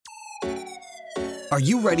Are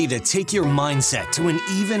you ready to take your mindset to an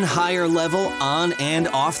even higher level on and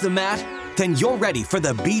off the mat? Then you're ready for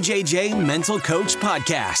the BJJ Mental Coach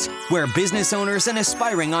Podcast, where business owners and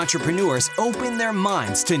aspiring entrepreneurs open their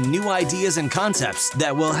minds to new ideas and concepts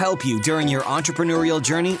that will help you during your entrepreneurial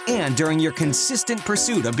journey and during your consistent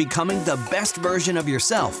pursuit of becoming the best version of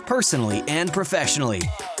yourself, personally and professionally.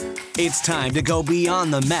 It's time to go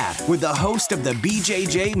beyond the mat with the host of the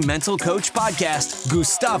BJJ Mental Coach Podcast,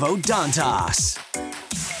 Gustavo Dantas.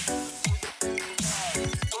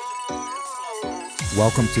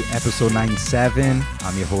 Welcome to episode 97.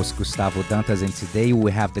 I'm your host, Gustavo Dantas, and today we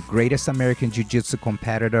have the greatest American Jiu-Jitsu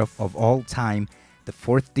competitor of all time, the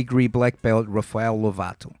 4th degree black belt, Rafael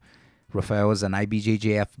Lovato. Rafael is an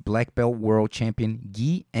IBJJF black belt world champion,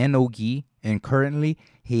 gi and no gi, and currently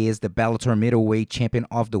he is the Bellator middleweight champion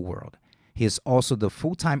of the world. He is also the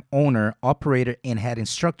full-time owner, operator, and head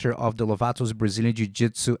instructor of the Lovato's Brazilian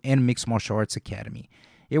Jiu-Jitsu and Mixed Martial Arts Academy.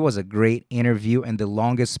 It was a great interview and the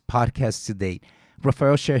longest podcast to date.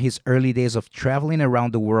 Rafael shared his early days of traveling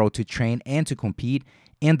around the world to train and to compete,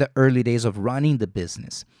 and the early days of running the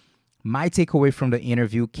business. My takeaway from the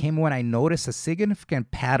interview came when I noticed a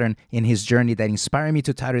significant pattern in his journey that inspired me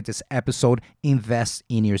to title this episode, Invest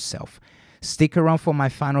in Yourself. Stick around for my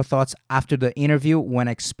final thoughts after the interview when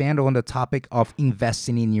I expand on the topic of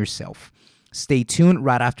investing in yourself. Stay tuned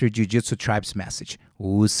right after Jiu-Jitsu Tribe's message.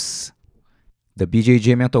 Us. The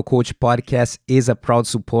BJJ Mental Coach Podcast is a proud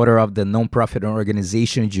supporter of the nonprofit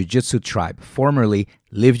organization Jiu-Jitsu Tribe, formerly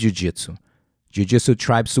Live Jiu-Jitsu. Jiu-Jitsu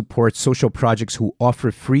Tribe supports social projects who offer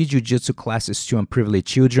free Jiu-Jitsu classes to unprivileged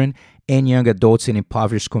children and young adults in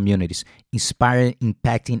impoverished communities, inspiring,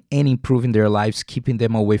 impacting, and improving their lives, keeping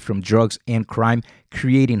them away from drugs and crime,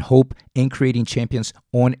 creating hope, and creating champions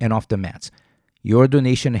on and off the mats. Your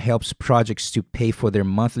donation helps projects to pay for their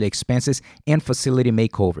monthly expenses and facility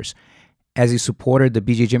makeovers. As a supporter, the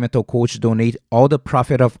BJJ Mental Coach donate all the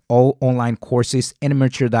profit of all online courses and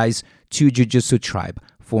merchandise to Jiu-Jitsu Tribe.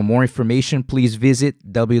 For more information, please visit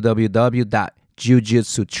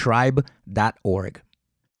www.jiujitsutribe.org.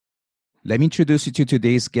 Let me introduce you to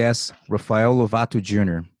today's guest, Rafael Lovato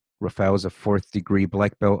Jr. Rafael is a 4th degree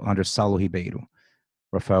black belt under Saulo Ribeiro.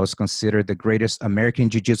 Rafael is considered the greatest American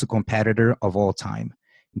Jiu-Jitsu competitor of all time.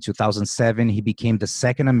 In 2007, he became the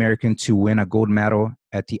second American to win a gold medal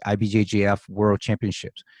at the IBJJF World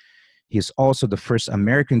Championships. He is also the first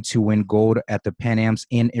American to win gold at the Pan Ams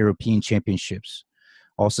and European Championships.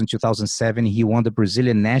 Also in 2007, he won the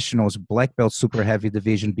Brazilian Nationals Black Belt Super Heavy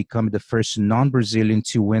Division, becoming the first non-Brazilian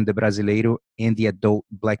to win the Brasileiro in the Adult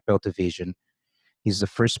Black Belt Division. He's the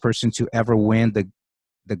first person to ever win the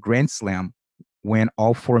Grand Slam, win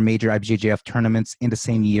all 4 major IBJJF tournaments in the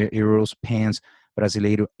same year, Euros, Pans,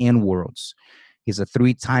 Brasileiro, and Worlds. He's a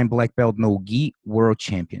 3-time black belt no-gi world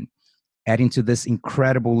champion. Adding to this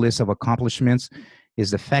incredible list of accomplishments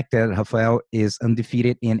is the fact that Rafael is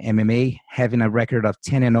undefeated in MMA, having a record of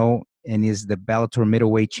 10-0, and is the Bellator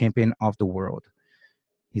middleweight champion of the world.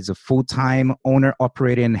 He's a full-time owner,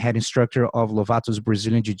 operator, and head instructor of Lovato's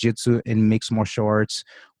Brazilian Jiu-Jitsu and Mixed Martial Arts,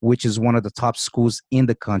 which is one of the top schools in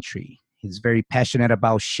the country. He's very passionate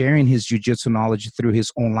about sharing his jiu-jitsu knowledge through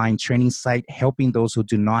his online training site, helping those who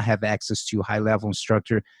do not have access to a high-level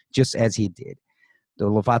instructor, just as he did. The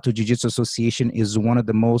Lovato Jiu-Jitsu Association is one of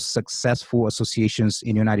the most successful associations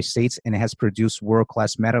in the United States and has produced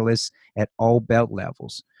world-class medalists at all belt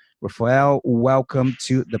levels. Rafael, welcome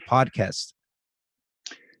to the podcast.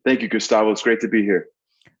 Thank you, Gustavo. It's great to be here.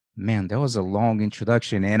 Man, that was a long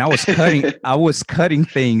introduction, and I was cutting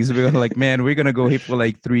things. We were like, man, we're gonna go here for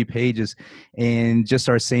like 3 pages, and just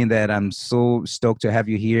start saying that I'm so stoked to have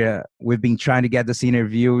you here. We've been trying to get this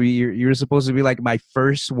interview. You're supposed to be like my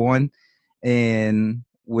first one, and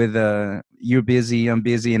with you're busy, I'm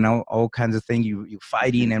busy, and all kinds of things. You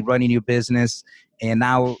fighting and running your business, and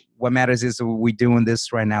now what matters is we're doing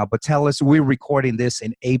this right now. But tell us, we're recording this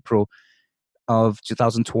in April of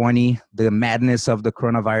 2020, the madness of the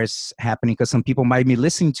coronavirus happening, because some people might be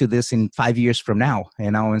listening to this in 5 years from now,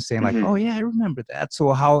 and I was saying like, oh yeah, I remember that.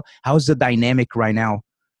 So how's the dynamic right now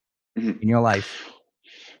in your life?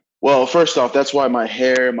 Well, first off, that's why my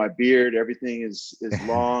hair, my beard, everything is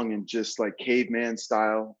long and just like caveman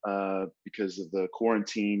style because of the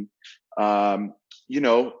quarantine. I'm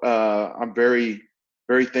very,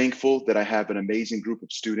 very thankful that I have an amazing group of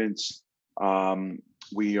students.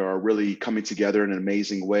 We are really coming together in an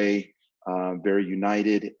amazing way, very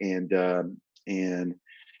united, and the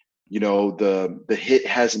hit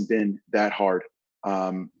hasn't been that hard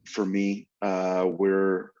for me.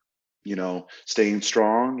 We're staying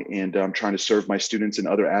strong, and I'm trying to serve my students in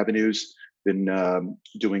other avenues. Been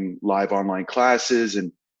doing live online classes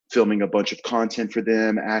and filming a bunch of content for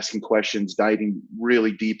them, asking questions, diving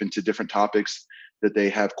really deep into different topics that they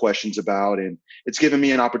have questions about. And it's given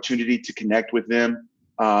me an opportunity to connect with them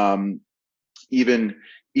even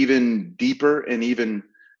even deeper and even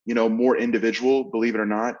more individual, believe it or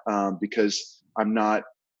not, because I'm not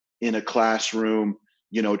in a classroom,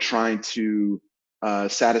 trying to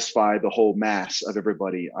satisfy the whole mass of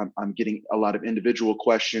everybody. I'm getting a lot of individual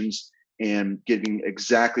questions and getting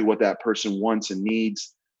exactly what that person wants and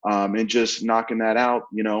needs, and just knocking that out,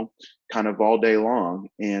 kind of all day long.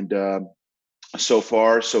 And so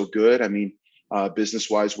far, so good. I mean, business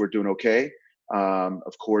wise, we're doing okay.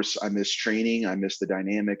 Of course, I miss training. I miss the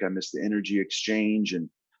dynamic. I miss the energy exchange. And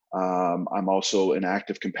I'm also an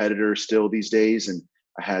active competitor still these days. And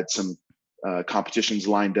I had some competitions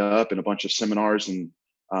lined up and a bunch of seminars and,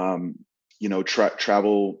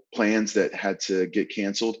 travel plans that had to get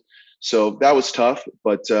canceled. So that was tough.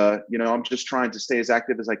 But, I'm just trying to stay as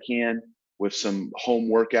active as I can with some home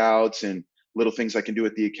workouts and little things I can do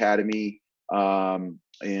at the academy. And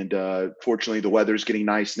fortunately, the weather's getting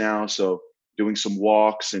nice now. So doing some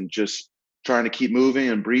walks and just trying to keep moving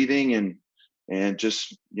and breathing and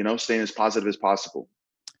just staying as positive as possible.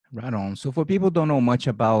 Right on. So for people who don't know much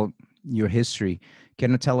about your history,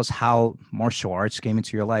 can you tell us how martial arts came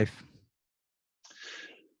into your life?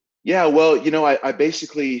 Yeah, well, I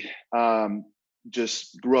basically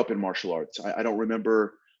just grew up in martial arts. I don't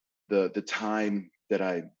remember the time that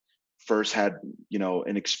I first had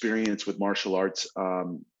an experience with martial arts,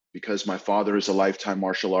 because my father is a lifetime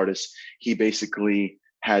martial artist. He basically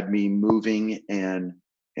had me moving and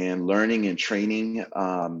learning and training,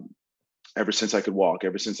 ever since I could walk,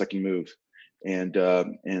 ever since I can move.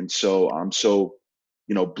 And so I'm so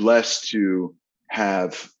blessed to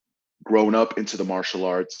have grown up into the martial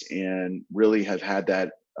arts and really have had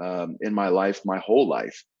that in my life my whole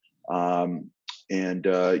life. And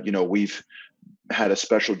we've had a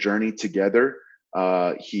special journey together.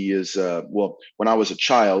 He is well, when I was a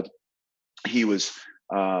child, he was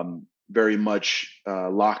very much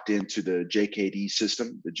locked into the JKD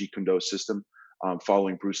system, the Jeet Kune Do system,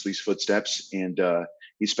 following Bruce Lee's footsteps. And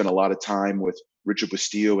he spent a lot of time with Richard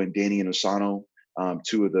Bustillo and Danny Inosanto,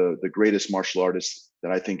 two of the greatest martial artists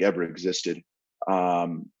that I think ever existed.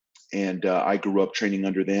 And I grew up training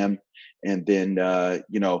under them. And then,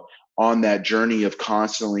 on that journey of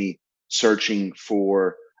constantly searching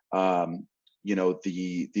for,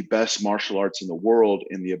 the best martial arts in the world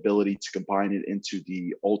and the ability to combine it into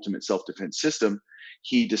the ultimate self-defense system,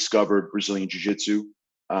 he discovered Brazilian Jiu-Jitsu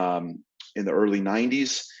in the early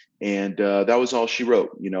 90s. And that was all she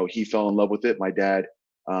wrote. He fell in love with it. My dad,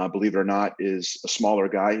 believe it or not, is a smaller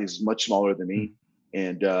guy. He's much smaller than me.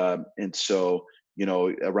 And so,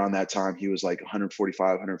 around that time, he was like 145,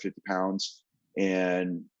 150 pounds.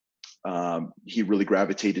 And he really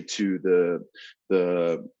gravitated to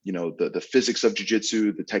the physics of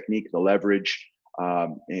jiu-jitsu, the technique, the leverage,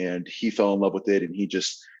 and he fell in love with it. And he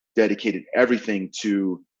just dedicated everything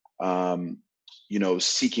to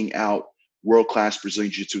seeking out world-class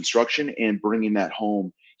Brazilian jiu-jitsu instruction and bringing that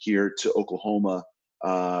home here to Oklahoma,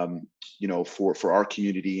 for our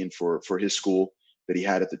community and for his school that he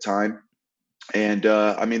had at the time. And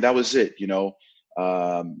I mean, that was it.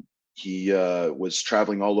 He was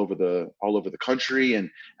traveling all over the country, and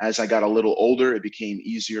as I got a little older, it became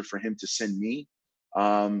easier for him to send me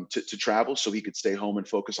to travel so he could stay home and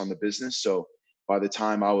focus on the business. So by the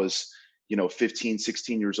time I was 15,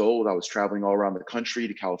 16 years old, I was traveling all around the country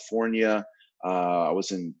to California. I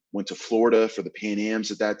went to Florida for the Pan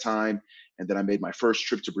Ams at that time, and then I made my first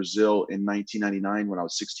trip to Brazil in 1999 when I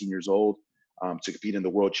was 16 years old, to compete in the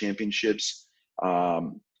World Championships.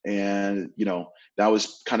 And that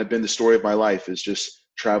was kind of been the story of my life, is just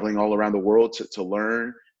traveling all around the world to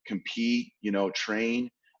learn, compete, train.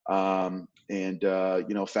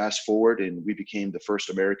 Fast forward, and we became the first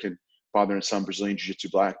American father and son Brazilian Jiu-Jitsu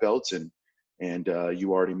black belts. And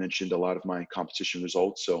you already mentioned a lot of my competition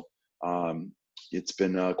results. So it's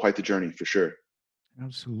been quite the journey for sure.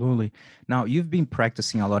 Absolutely. Now, you've been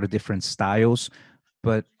practicing a lot of different styles,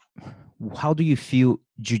 but how do you feel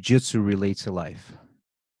jiu-jitsu relates to life?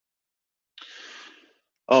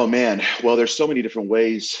 Oh man, well, there's so many different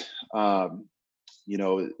ways, and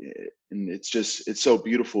it's so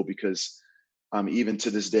beautiful because even to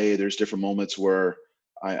this day, there's different moments where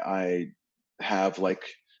I have like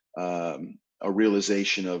a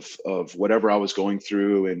realization of whatever I was going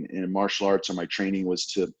through in martial arts or my training was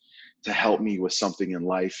to help me with something in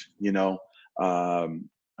life. I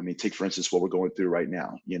mean, take for instance what we're going through right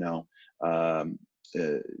now. Um,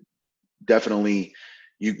 uh, Definitely,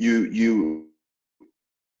 you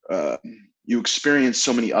uh, you experience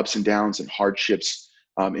so many ups and downs and hardships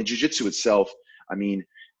In jiu-jitsu itself, I mean,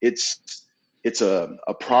 it's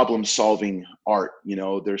a problem solving art.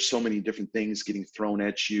 There's so many different things getting thrown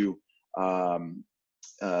at you um,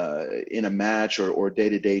 in a match or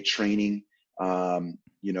day-to-day training,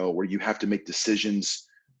 where you have to make decisions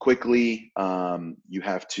quickly. You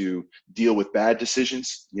have to deal with bad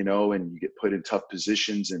decisions, and you get put in tough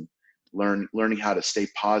positions, and learning how to stay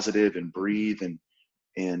positive and breathe and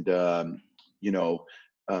you know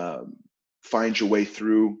um, find your way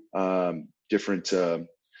through different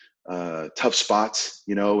tough spots,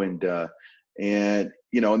 and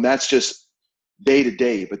that's just day to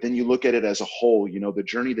day. But then you look at it as a whole, the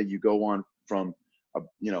journey that you go on from a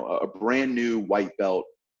brand new white belt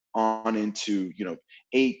on into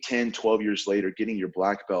 8, 10, 12 years later getting your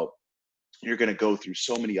black belt. You're going to go through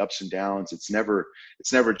so many ups and downs. It's never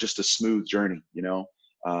just a smooth journey.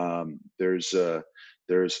 There's a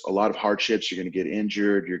lot of hardships. You're going to get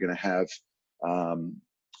injured. You're going to have um,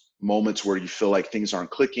 moments where you feel like things aren't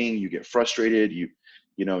clicking. You get frustrated.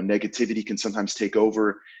 Negativity can sometimes take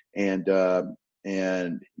over, and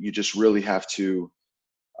you just really have to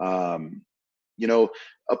um,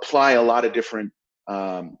 apply a lot of different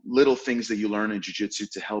little things that you learn in jiu-jitsu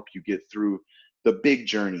to help you get through the big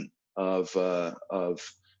journey of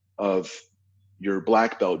your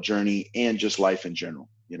black belt journey and just life in general.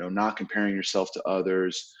 Not comparing yourself to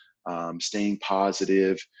others, staying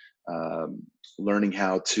positive, um, learning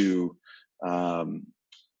how to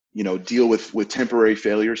deal with temporary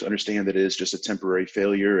failures, understand that it is just a temporary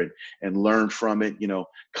failure, and learn from it.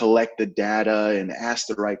 Collect the data and ask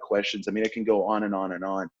the right questions. I mean, I can go on and on and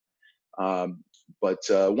on. But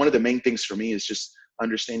one of the main things for me is just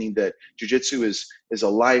understanding that jiu-jitsu is a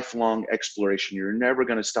lifelong exploration. You're never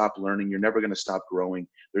going to stop learning. You're never going to stop growing.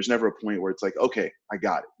 There's never a point where it's like, okay, I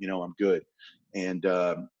got it. I'm good. And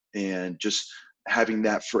just having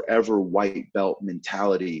that forever white belt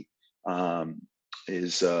mentality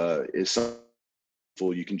is something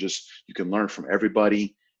you can learn from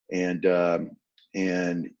everybody. And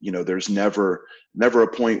there's never a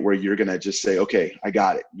point where you're going to just say, okay, I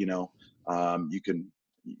got it.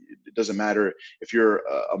 It doesn't matter if you're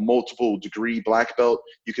a multiple degree black belt,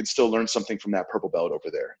 you can still learn something from that purple belt over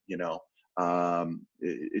there.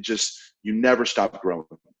 It just, you never stop growing,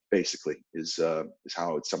 basically, is how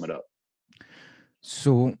I would sum it up.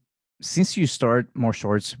 So, since you start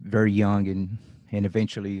martial arts very young and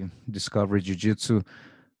eventually discover jiu-jitsu,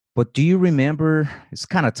 but do you remember, it's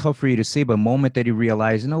kind of tough for you to say, but a moment that you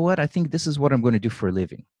realize, you know what, I think this is what I'm going to do for a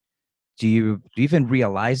living? Do you even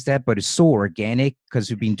realize that? But it's so organic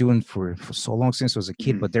because you've been doing for so long since I was a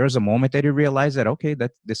kid. Mm-hmm. But there's a moment that you realize that, okay,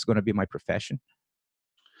 that this is going to be my profession.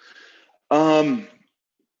 Well,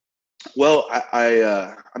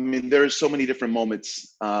 I mean, there's so many different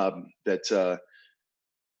moments that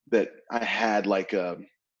I had, like a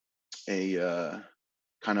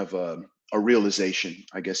kind of a realization,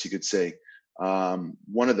 I guess you could say.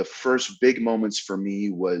 One of the first big moments for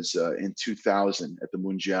me was in 2000 at the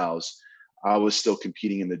Mundials. I was still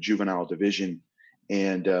competing in the juvenile division,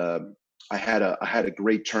 and I had a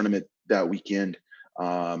great tournament that weekend.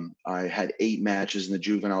 I had 8 matches in the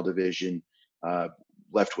juvenile division, uh,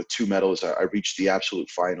 left with 2 medals. I reached the absolute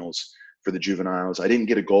finals for the juveniles. I didn't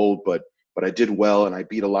get a gold, but I did well, and I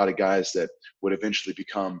beat a lot of guys that would eventually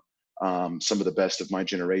become some of the best of my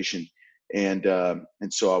generation. And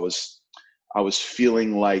so I was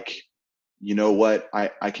feeling like, you know what,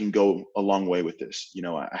 I can go a long way with this.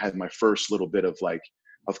 I had my first little bit of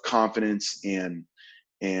confidence, and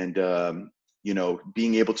being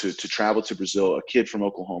able to travel to Brazil, a kid from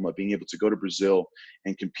Oklahoma, being able to go to Brazil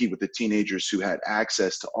and compete with the teenagers who had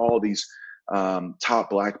access to all these top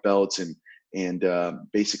black belts, and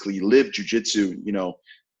basically live jiu-jitsu,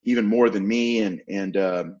 even more than me, and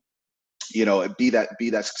be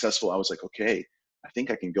that successful. I was like, okay, I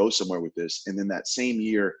think I can go somewhere with this. And then that same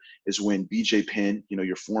year is when BJ Penn,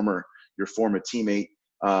 your former teammate,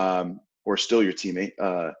 or still your teammate,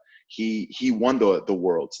 he won the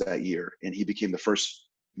worlds that year, and he became the first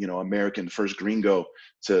American, first gringo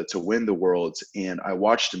to win the worlds. And I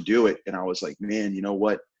watched him do it, and I was like, man, you know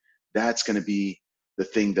what, that's going to be the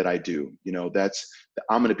thing that I do. I'm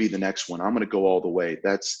going to be the next one. I'm going to go all the way.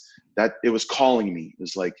 That it was calling me. It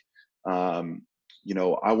was like, I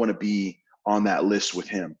want to be on that list with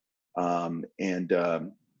him. And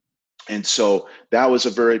so that was a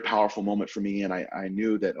very powerful moment for me. And I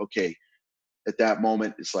knew that, okay, at that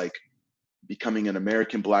moment, it's like becoming an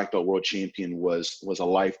American black belt world champion was a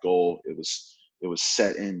life goal. It was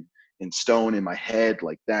set in stone in my head,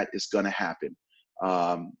 like that is going to happen.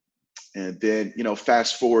 And then,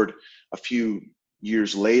 fast forward a few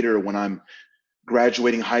years later, when I'm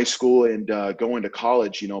graduating high school and going to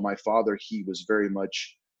college, my father, he was very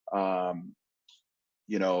much, um,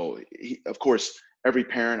 of course, every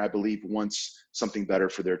parent, I believe, wants something better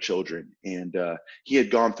for their children. And he had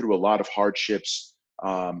gone through a lot of hardships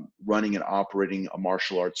running and operating a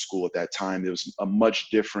martial arts school at that time. It was a much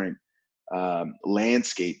different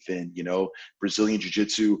landscape then. Brazilian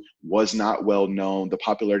Jiu-Jitsu was not well known. The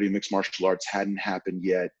popularity of mixed martial arts hadn't happened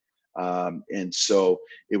yet. And so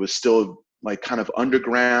it was still like kind of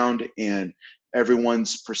underground, and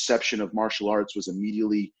everyone's perception of martial arts was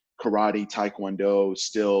immediately karate, taekwondo.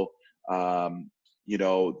 Still, the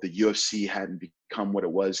UFC hadn't become what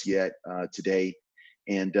it was yet today.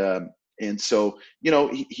 And so,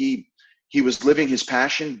 he was living his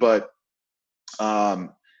passion, but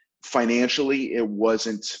financially it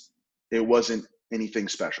wasn't anything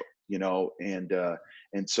special,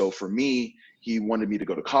 and so for me, he wanted me to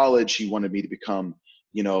go to college. He wanted me to become,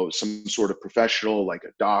 some sort of professional, like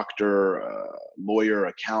a doctor, a lawyer,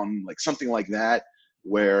 accountant, like something like that,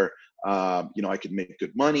 where I could make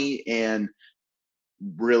good money and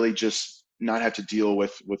really just not have to deal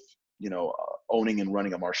with owning and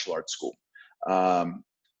running a martial arts school.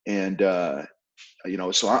 And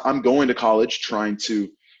so I'm going to college trying to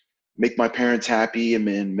make my parents happy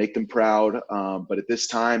and make them proud. But at this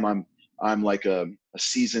time, I'm like a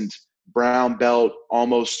seasoned brown belt,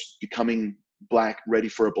 almost becoming ready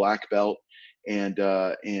for a black belt, and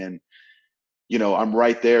I'm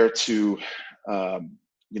right there to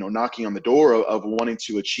knocking on the door of wanting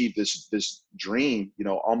to achieve this dream,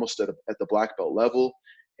 almost at the black belt level.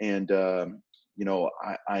 And I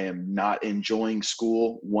am not enjoying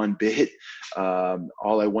school one bit.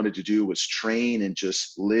 All I wanted to do was train and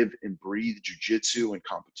just live and breathe jiu-jitsu and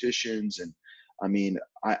competitions. And I mean,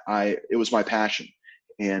 it was my passion.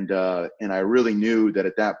 And I really knew that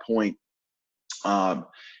at that point, I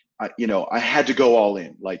had to go all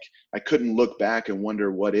in. Like, I couldn't look back and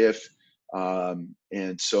wonder what if.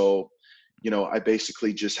 And so, I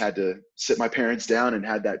basically just had to sit my parents down and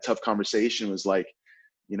had that tough conversation. It was like,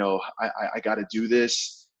 I got to do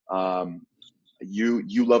this.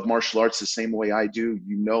 You love martial arts the same way I do.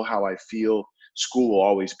 You know how I feel. School will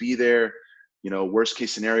always be there. Worst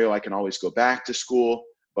case scenario, I can always go back to school.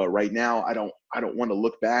 But right now, I don't want to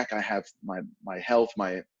look back. I have my health.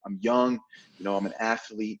 I'm young. I'm an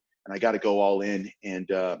athlete, and I got to go all in. And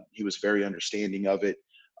he was very understanding of it,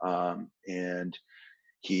 and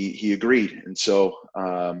he agreed. And so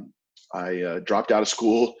I dropped out of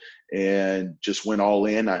school and just went all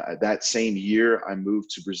in. That same year, I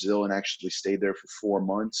moved to Brazil and actually stayed there for 4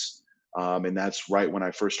 months. And that's right when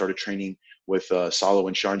I first started training with Salo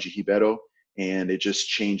and Shanji Ribeiro. And it just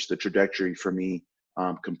changed the trajectory for me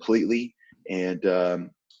completely. And,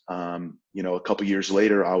 a couple years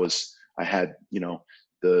later, I had,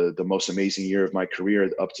 the most amazing year of my career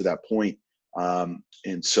up to that point.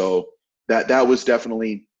 And so that was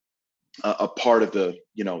definitely a part of the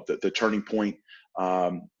turning point.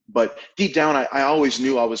 But deep down, I always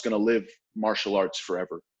knew I was going to live martial arts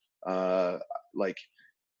forever. Like,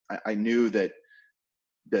 I knew that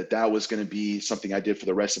was going to be something I did for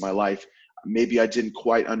the rest of my life. Maybe I didn't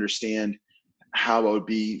quite understand how I would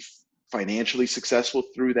be financially successful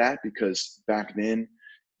through that, because back then,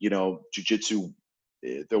 jiu-jitsu,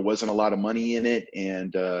 there wasn't a lot of money in it,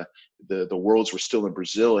 and the worlds were still in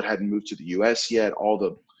Brazil. It hadn't moved to the US yet. All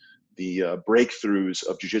the breakthroughs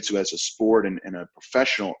of jiu-jitsu as a sport and a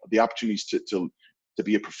professional, the opportunities to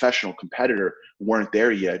be a professional competitor weren't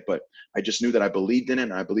there yet. But I just knew that I believed in it,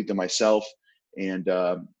 and I believed in myself, and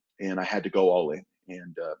I had to go all in.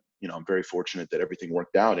 And I'm very fortunate that everything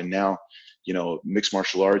worked out. And now, mixed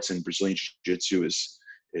martial arts and Brazilian jiu-jitsu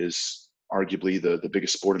is arguably the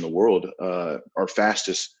biggest sport in the world, our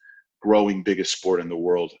fastest growing biggest sport in the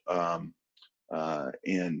world.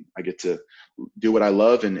 And I get to do what I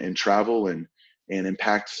love and travel and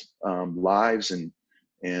impact lives,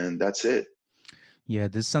 and that's it. Yeah,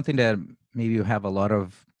 this is something that maybe you have a lot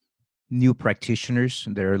of new practitioners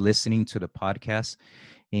that are listening to the podcast.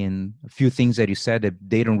 And a few things that you said that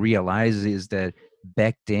they don't realize is that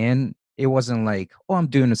back then it wasn't like, oh, I'm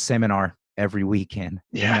doing a seminar every weekend.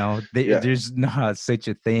 Yeah. There's not such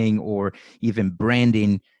a thing, or even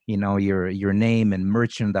branding, your name and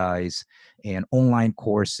merchandise and online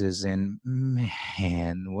courses. And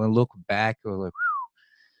man, when I look back, like,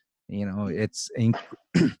 it's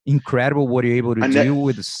incredible what you're able to do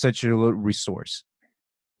with such a little resource.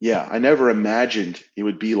 Yeah, I never imagined it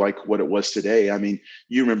would be like what it was today. I mean,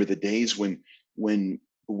 you remember the days when winning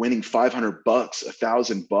 $500,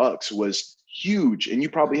 $1,000 was huge, and you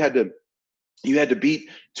probably had to beat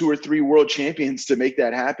 2 or 3 world champions to make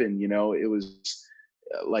that happen. It was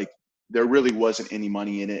like there really wasn't any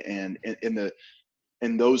money in it. And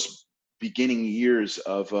in those beginning years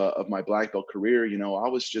of my black belt career, I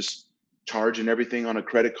was just charging everything on a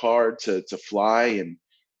credit card to fly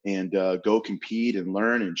and go compete and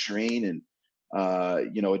learn and train. And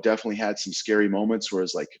it definitely had some scary moments where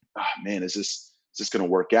it's like, oh, man, is this going to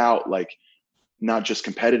work out? Like, not just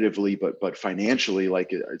competitively, but financially.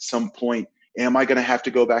 Like, at some point, am I going to have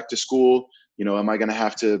to go back to school? Am I going to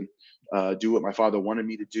have to do what my father wanted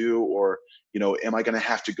me to do? Or, am I going to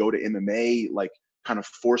have to go to MMA, like, kind of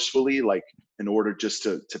forcefully, like, in order just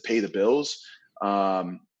to pay the bills?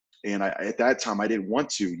 And at that time, I didn't want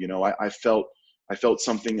to. I felt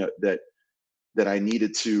something that I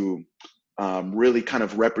needed to really kind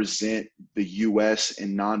of represent the U.S.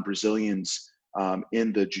 and non-Brazilians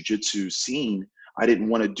in the jiu-jitsu scene. I didn't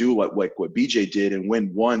want to do what BJ did and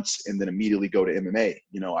win once and then immediately go to MMA.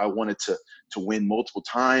 I wanted to win multiple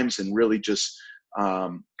times and really just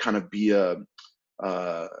kind of be an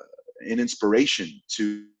inspiration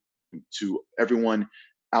to everyone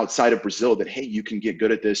outside of Brazil that, hey, you can get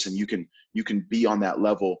good at this and you can be on that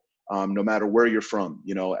level no matter where you're from.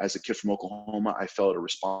 As a kid from Oklahoma, I felt a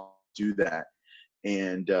response to do that.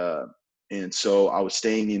 And so I was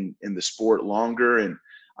staying in the sport longer, and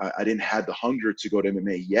I didn't have the hunger to go to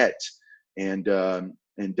MMA yet. And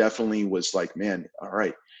definitely was like, man, all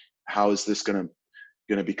right, how is this gonna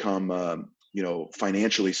become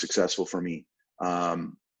financially successful for me?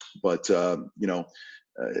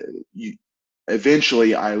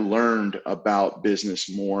 Eventually I learned about business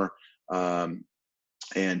more, and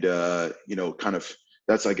kind of,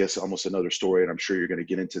 that's, I guess, almost another story, and I'm sure you're going to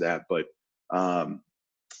get into that. But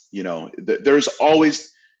there's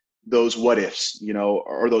always those what ifs,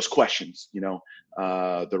 or those questions,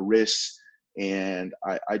 the risks. And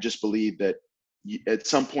I just believe that at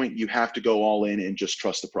some point you have to go all in and just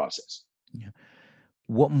trust the process. Yeah.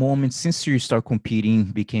 What moment, since you start competing,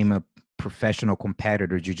 became a professional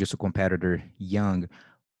competitor, jiu-jitsu competitor, young,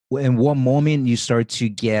 and what moment you start to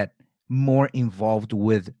get more involved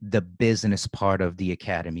with the business part of the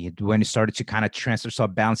academy? When you started to kind of transfer, so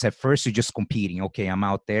balance, at first you're just competing. Okay, I'm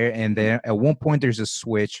out there. And then at one point there's a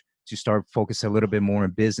switch to start focusing a little bit more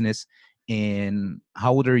on business. And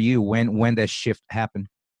how old are you when that shift happened?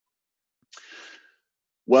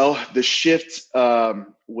 Well, the shift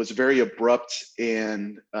was very abrupt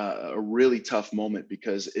and a really tough moment,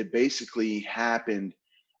 because it basically happened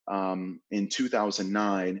in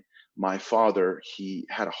 2009. My father, he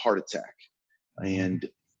had a heart attack, and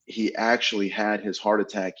he actually had his heart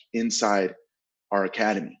attack inside our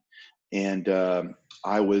academy. And it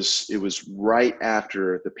was right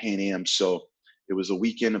after the Pan Am. So it was a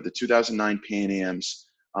weekend of the 2009 Pan Ams,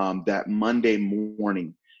 that Monday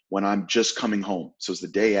morning when I'm just coming home. So it was the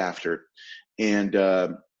day after. And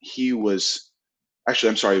he was, actually,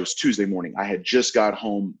 I'm sorry, it was Tuesday morning. I had just got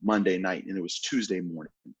home Monday night, and it was Tuesday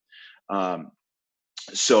morning.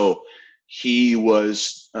 So he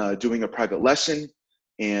was doing a private lesson,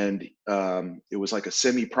 and it was like a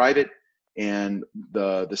semi-private. And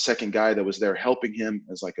the second guy that was there helping him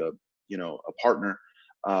as like a partner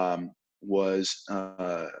was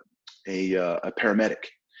a paramedic.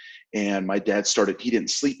 And my dad he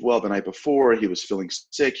didn't sleep well the night before. He was feeling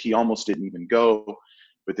sick. He almost didn't even go,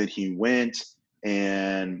 but then he went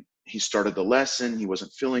and he started the lesson. He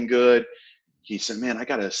wasn't feeling good. He said, man, I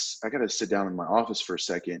gotta sit down in my office for a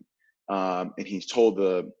second. And he told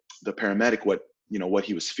the paramedic what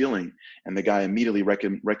he was feeling. And the guy immediately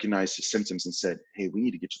recognized his symptoms and said, hey, we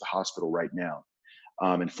need to get to the hospital right now.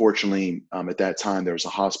 And fortunately, at that time, there was a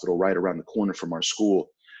hospital right around the corner from our school.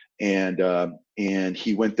 And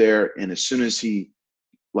he went there, and as soon as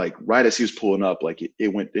right as he was pulling up, like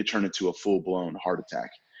it turned into a full blown heart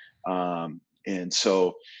attack. And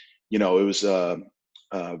so, it was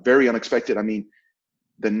very unexpected. I mean,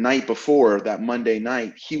 the night before, that Monday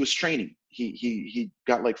night, he was training. He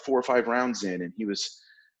got like 4 or 5 rounds in, and he was,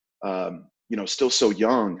 still so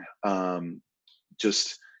young,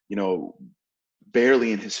 just,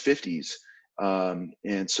 barely in his 50s.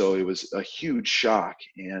 And so it was a huge shock.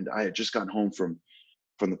 And I had just gotten home from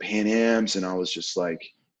the Pan Ams, and I was just like,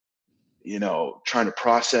 trying to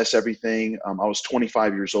process everything. I was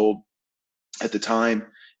 25 years old at the time.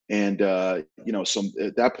 And, so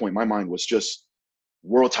at that point, my mind was just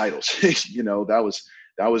world titles.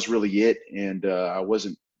 That was really it. And I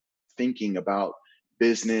wasn't thinking about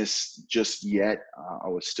business just yet. I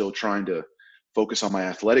was still trying to focus on my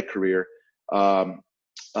athletic career. But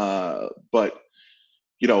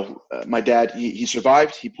my dad, he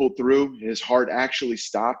survived. He pulled through. His heart actually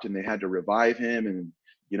stopped, and they had to revive him. And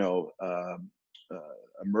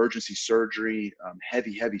emergency surgery,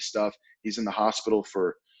 heavy stuff. He's in the hospital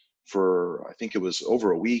for for I think it was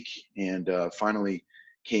over a week, and finally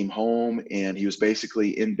came home, and he was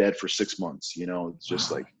basically in bed for 6 months. It's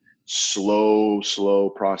just like slow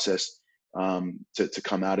process to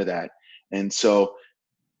come out of that. And so,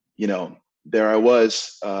 there I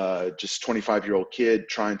was, just 25-year-old kid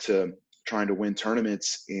trying to win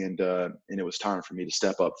tournaments, and it was time for me to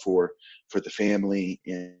step up for the family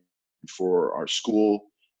and for our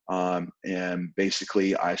school. And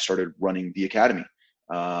basically I started running the academy,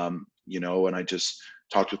 and I just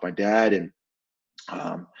talked with my dad, and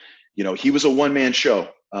he was a one-man show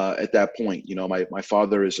at that point. My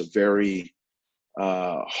father is a very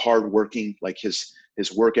hardworking, like his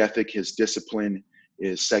work ethic, his discipline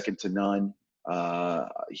is second to none.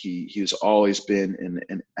 He's always been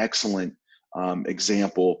an excellent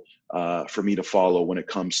example for me to follow when it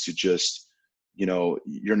comes to just,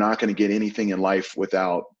 you're not going to get anything in life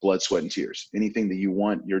without blood, sweat, and tears. Anything that you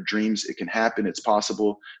want, your dreams, it can happen, it's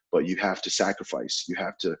possible, but you have to sacrifice. You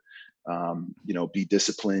have to, be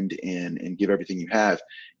disciplined and give everything you have.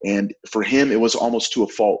 And for him, it was almost to a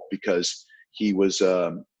fault, because he was,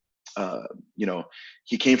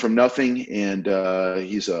 he came from nothing, and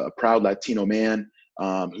he's a proud Latino man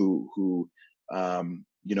who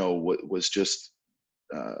was just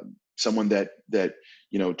someone that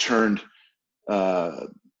turned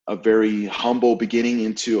a very humble beginning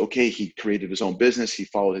into, okay, he created his own business, he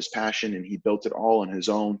followed his passion, and he built it all on his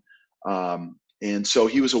own. And so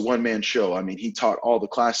he was a one-man show. I mean, he taught all the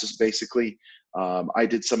classes basically. I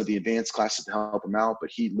did some of the advanced classes to help him out, but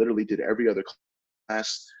he literally did every other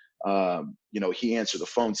class. He answered the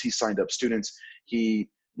phones, he signed up students, he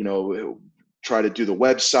tried to do the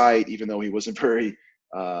website, even though he wasn't very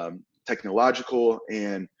technological,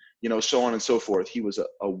 and so on and so forth. He was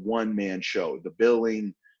a one-man show, the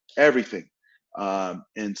billing, everything.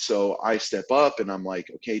 And so I step up, and I'm like,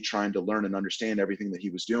 okay, trying to learn and understand everything that he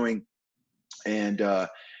was doing. And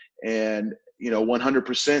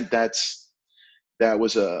 100%, that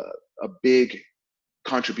was a big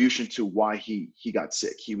contribution to why he got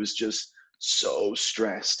sick. He was just so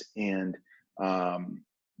stressed, and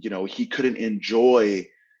he couldn't enjoy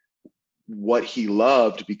what he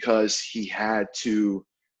loved because he had to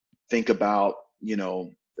think about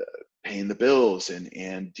paying the bills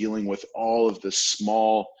and dealing with all of the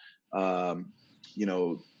small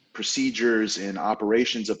procedures and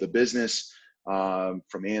operations of the business,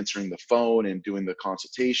 from answering the phone and doing the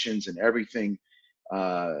consultations and everything.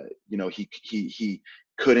 He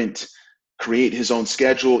couldn't create his own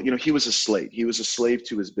schedule. He was a slave. He was a slave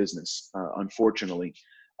to his business, unfortunately.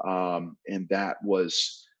 And that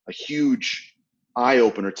was a huge eye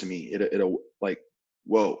opener to me. It like,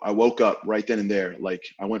 whoa, I woke up right then and there. Like,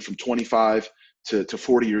 I went from 25 to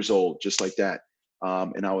 40 years old, just like that.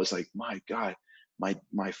 And I was like, my God,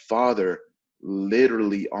 my father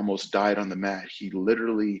literally almost died on the mat. He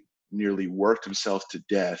literally nearly worked himself to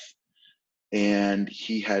death. And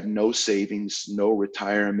he had no savings, no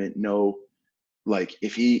retirement, no, like,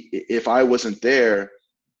 if I wasn't there,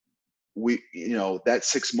 that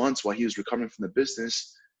 6 months while he was recovering from the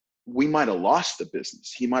business, we might have lost the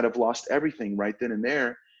business. He might have lost everything right then and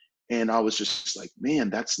there. And I was just like,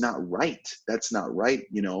 man, that's not right. That's not right.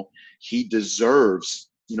 He deserves,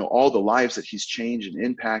 all the lives that he's changed and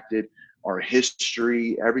impacted, our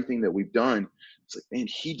history, everything that we've done. It's like, man,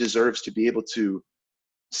 he deserves to be able to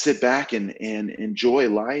sit back and enjoy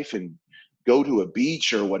life and go to a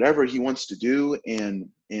beach or whatever he wants to do, and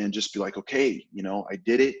just be like, okay, I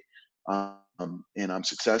did it, and I'm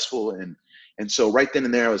successful. And so right then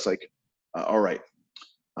and there, I was like, all right,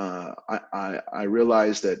 I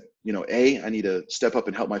realized that, I need to step up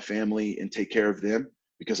and help my family and take care of them,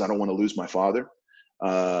 because I don't want to lose my father.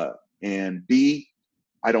 And B,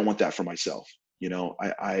 I don't want that for myself.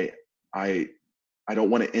 I don't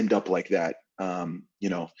want to end up like that,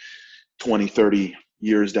 20, 30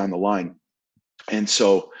 years down the line. And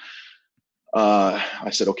so I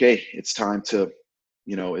said, okay, it's time to,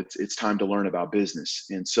 it's time to learn about business.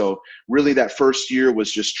 And so really that first year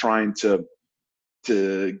was just trying to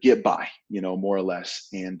get by, more or less,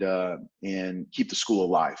 and keep the school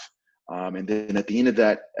alive. And then at the end of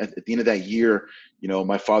that year,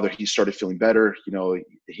 my father, he started feeling better.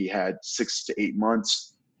 He had 6 to 8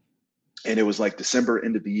 months, and it was like December,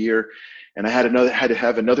 end of the year. And I had to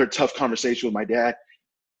have another tough conversation with my dad.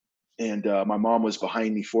 And my mom was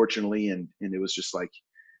behind me, fortunately. And it was just like,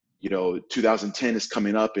 2010 is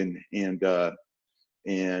coming up, and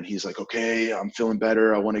he's like, okay, I'm feeling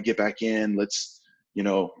better. I want to get back in. Let's, give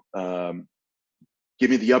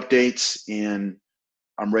me the updates, and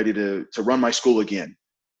I'm ready to run my school again.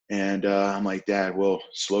 And I'm like, Dad, well,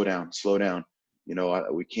 slow down.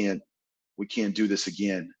 We we can't do this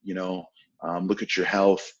again. Look at your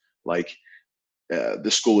health. Like, the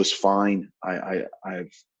school is fine. I've,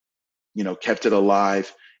 kept it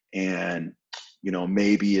alive, and,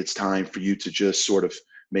 maybe it's time for you to just sort of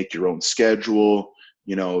make your own schedule.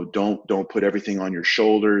 Don't put everything on your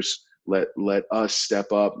shoulders. Let us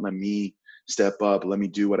step up. Let me step up. Let me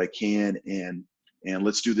do what I can. And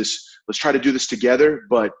let's do this. Let's try to do this together,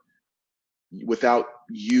 but without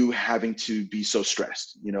you having to be so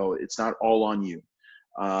stressed. It's not all on you.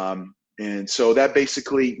 And so that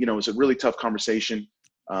basically, was a really tough conversation.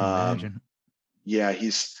 Imagine. Yeah,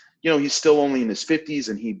 he's still only in his 50s,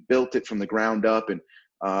 and he built it from the ground up. And,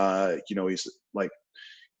 he's like,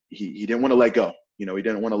 he didn't want to let go. He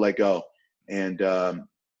didn't want to let go. And,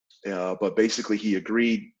 but basically he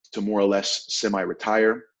agreed to more or less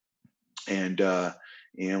semi-retire. And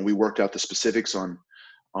we worked out the specifics on,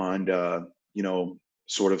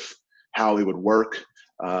 sort of how it would work,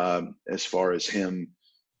 as far as him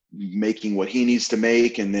making what he needs to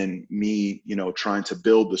make, and then me, trying to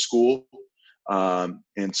build the school.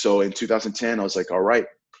 And so in 2010, I was like, all right,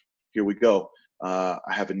 here we go. I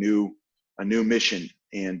have a new mission.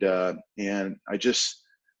 And I just,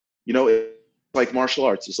 it's like martial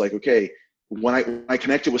arts. It's like, okay, when I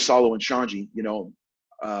connected with Salo and Shanji, it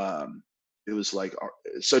was like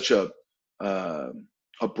such a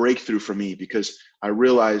breakthrough for me, because I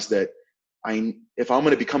realized that if I'm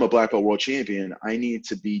going to become a black belt world champion, I need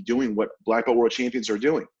to be doing what black belt world champions are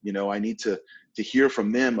doing. I need to hear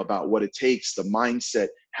from them about what it takes, the mindset,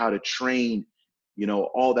 how to train,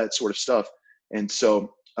 all that sort of stuff. And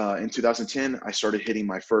so in 2010, I started hitting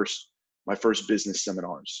my first business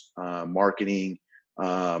seminars, marketing,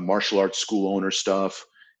 martial arts school owner stuff.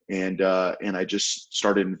 And I just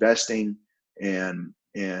started investing and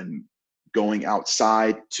going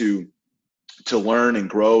outside to learn and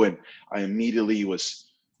grow. And I immediately was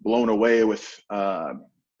blown away with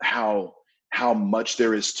how much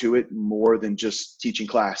there is to it, more than just teaching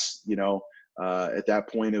class. At that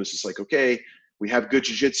point, it was just like, okay, we have good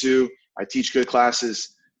jiu-jitsu. I teach good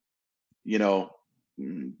classes.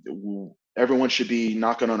 Everyone should be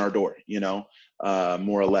knocking on our door,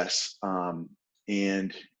 more or less.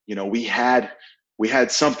 And, we had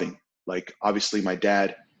something. Like, obviously my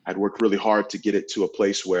dad had worked really hard to get it to a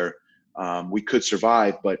place where we could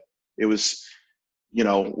survive, but it was,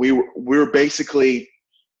 we were basically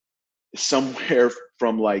somewhere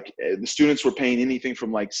from like, the students were paying anything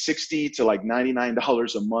from like $60 to like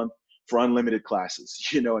 $99 a month for unlimited classes.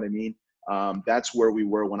 You know what I mean? That's where we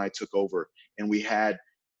were when I took over, and we had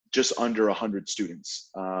just under 100 students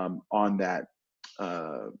on that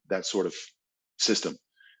sort of system.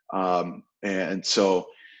 And so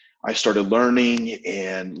I started learning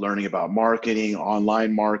about marketing,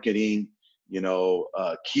 online marketing,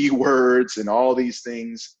 keywords and all these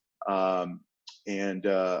things. And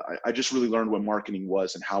I just really learned what marketing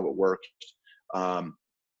was and how it worked. And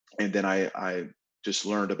then I just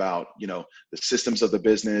learned about, the systems of the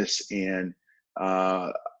business. And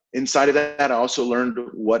inside of that, I also learned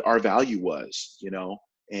what our value was,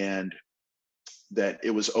 and that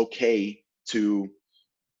it was okay to,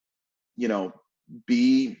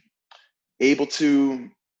 be able to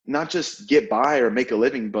not just get by or make a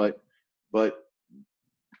living, but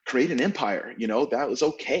create an empire. That was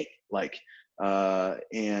okay. Like,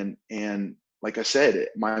 and like I said,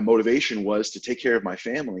 my motivation was to take care of my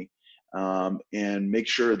family, and make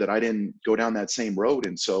sure that I didn't go down that same road.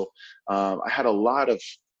 And so I had a lot of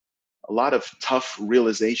tough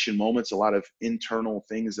realization moments, a lot of internal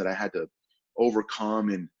things that I had to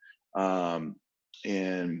overcome,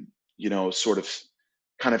 and sort of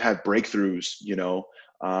kind of have breakthroughs,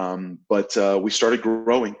 but we started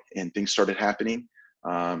growing and things started happening.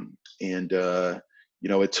 And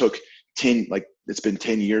it took it's been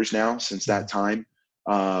 10 years now since that time.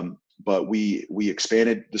 But we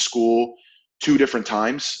expanded the school 2 different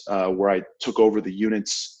times, where I took over the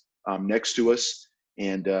units next to us.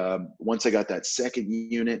 And once I got that second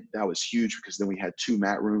unit, that was huge, because then we had 2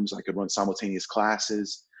 mat rooms. I could run simultaneous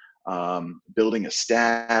classes, building a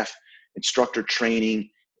staff, instructor training,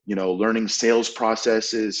 learning sales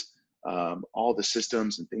processes, all the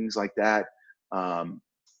systems and things like that.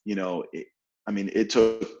 It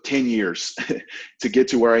took 10 years to get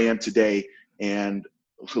to where I am today. And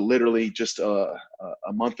literally just a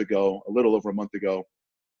month ago, a little over a month ago,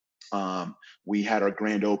 we had our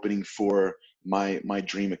grand opening for my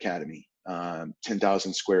dream academy,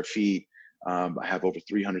 10,000 square feet. I have over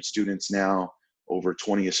 300 students now, over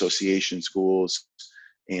 20 association schools,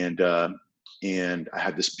 and I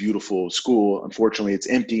have this beautiful school. Unfortunately, it's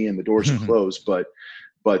empty and the doors are closed, but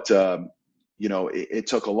it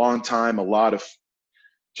took a long time, a lot of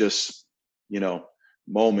just you know,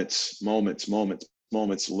 moments,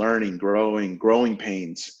 learning, growing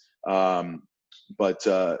pains. But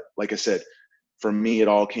like I said, for me, it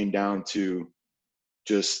all came down to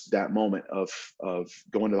just that moment of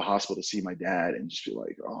going to the hospital to see my dad and just be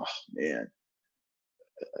like, oh man,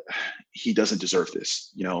 he doesn't deserve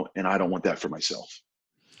this, and I don't want that for myself.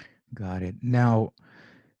 Got it. Now,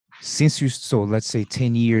 since so let's say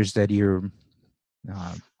 10 years that you're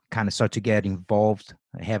uh, kind of start to get involved,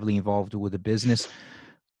 heavily involved with the business,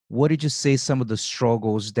 what did you say some of the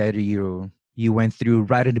struggles that you went through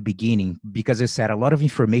right at the beginning? Because it said a lot of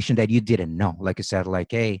information that you didn't know. Like I said,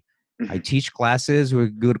 like, hey, I Mhm. teach classes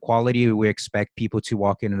with good quality. We expect people to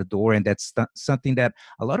walk in the door. And that's something that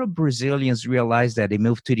a lot of Brazilians realize that they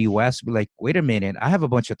move to the US, be like, wait a minute, I have a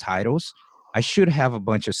bunch of titles. I should have a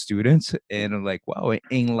bunch of students. And I'm like, wow, it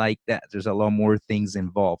ain't like that. There's a lot more things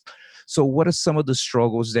involved. So what are some of the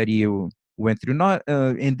struggles that you went through? Not,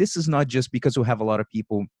 and this is not just because we have a lot of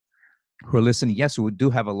people who are listening. Yes, we do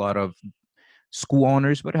have a lot of school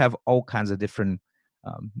owners, but have all kinds of different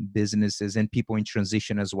businesses and people in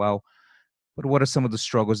transition as well. But what are some of the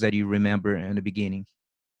struggles that you remember in the beginning?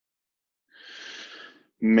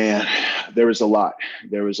 Man, there was a lot.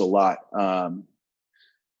 There was a lot.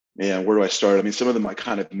 Man, where do I start? I mean, some of them I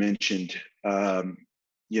kind of mentioned.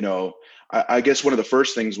 You know, I guess one of the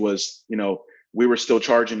first things was, we were still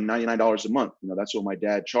charging $99 a month. That's what my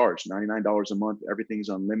dad charged, $99 a month. Everything's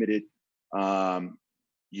unlimited. Um,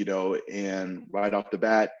 and right off the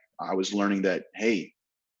bat, I was learning that, hey,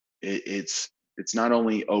 it's not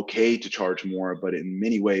only okay to charge more, but in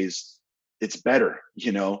many ways, it's better.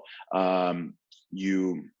 Um,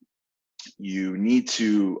 you you need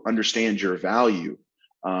to understand your value,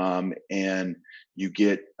 and you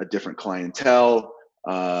get a different clientele,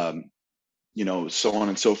 so on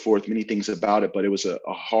and so forth, many things about it. But it was a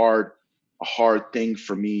hard thing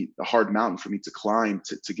for me, a hard mountain for me to climb,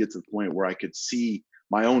 to get to the point where I could see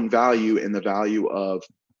my own value and the value of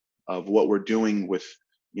what we're doing with,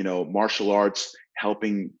 martial arts,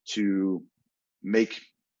 helping to make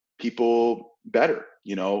people better,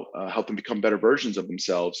 help them become better versions of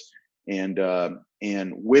themselves. And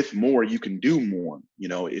with more, you can do more.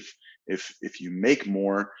 If you make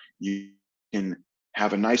more, you can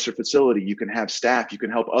have a nicer facility, you can have staff, you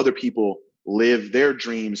can help other people live their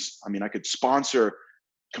dreams. I mean, I could sponsor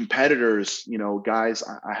competitors, guys.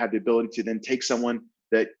 I had the ability to then take someone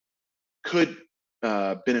that could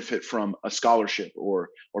benefit from a scholarship or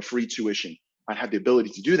free tuition. I'd have the ability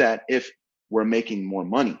to do that if we're making more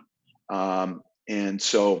money. And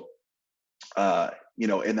so, and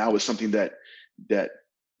that was something that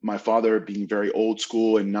my father, being very old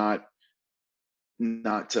school and not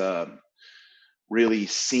really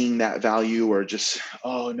seeing that value, or just,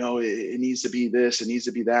 oh no, it needs to be this, it needs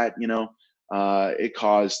to be that, it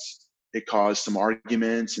caused some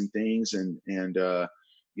arguments and things, and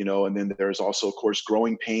then there's also, of course,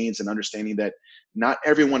 growing pains and understanding that not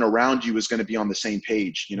everyone around you is going to be on the same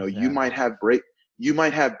page. You might Exactly.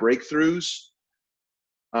 have breakthroughs,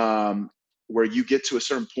 where you get to a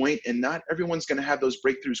certain point, and not everyone's going to have those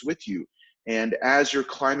breakthroughs with you. And as you're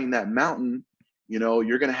climbing that mountain,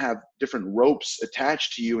 you're going to have different ropes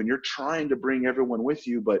attached to you, and you're trying to bring everyone with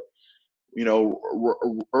you. But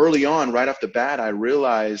early on, right off the bat, I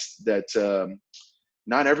realized that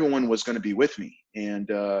not everyone was going to be with me,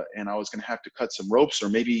 and I was going to have to cut some ropes, or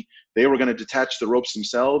maybe they were going to detach the ropes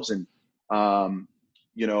themselves. And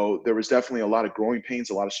there was definitely a lot of growing pains,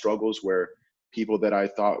 a lot of struggles, where people that I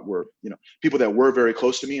thought were, people that were very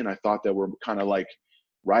close to me, and I thought that were kind of like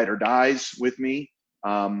ride or dies with me,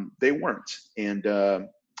 they weren't. And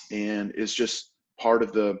it's just part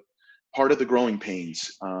of the growing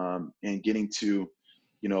pains, and getting to,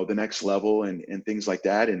 the next level, and things like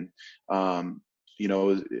that. And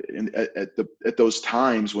at those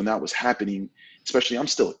times when that was happening, especially, I'm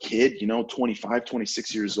still a kid, 25,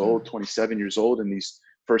 26 years old, 27 years old, in these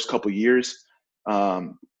first couple years.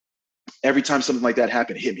 Every time something like that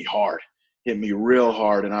happened, it hit me real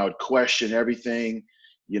hard, and I would question everything,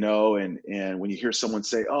 and when you hear someone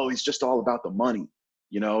say, oh, he's just all about the money,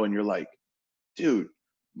 and you're like, dude,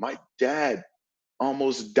 my dad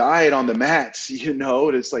almost died on the mats,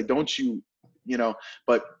 it's like, don't you,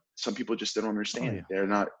 but some people just don't Oh understand.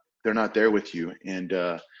 yeah. They're not there with you.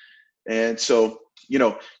 And so,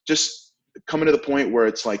 just coming to the point where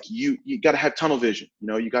it's like, you got to have tunnel vision.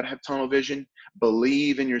 You got to have tunnel vision,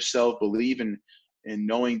 believe in yourself, believe in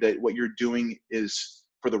knowing that what you're doing is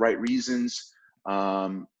for the right reasons.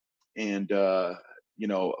 And of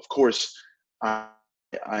course, I,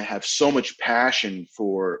 I have so much passion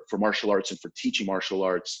for martial arts and for teaching martial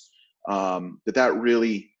arts, that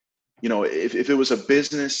really, if it was a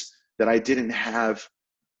business, that I didn't have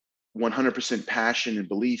 100% passion and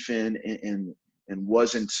belief in, and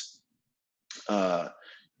wasn't,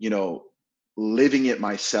 you know, living it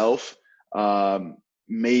myself,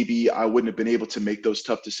 maybe I wouldn't have been able to make those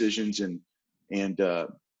tough decisions and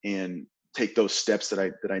take those steps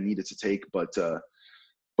that I needed to take.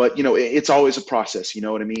 But you know, it's always a process, you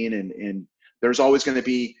know what I mean? And there's always going to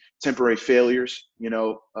be temporary failures, you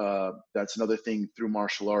know. That's another thing through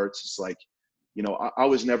martial arts. It's like, you know, I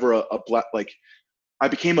was never a black, like, I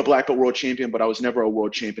became a black belt world champion, but I was never a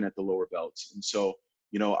world champion at the lower belts. And so,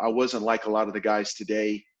 you know, I wasn't like a lot of the guys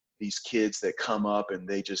today, these kids that come up and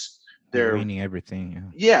They're they're, winning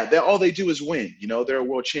everything. yeah, all they do is win. You know, they're a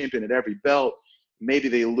world champion at every belt. Maybe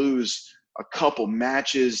they lose a couple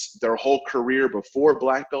matches their whole career before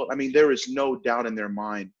black belt. I mean, there is no doubt in their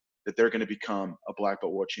mind that they're going to become a black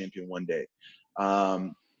belt world champion one day.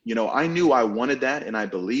 You know, I knew I wanted that and I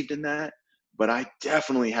believed in that, but I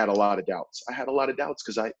definitely had a lot of doubts. I had a lot of doubts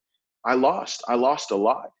because I lost a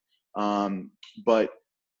lot. But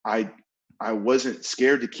I wasn't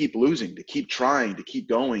scared to keep losing, to keep trying, to keep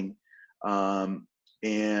going.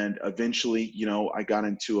 And eventually, you know, I got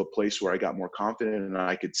into a place where I got more confident and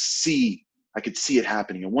I could see it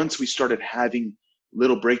happening. And once we started having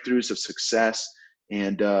little breakthroughs of success,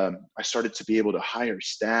 and I started to be able to hire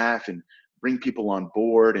staff and bring people on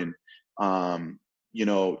board, and you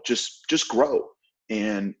know, just grow.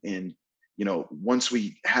 And you know, once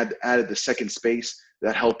we had added the second space,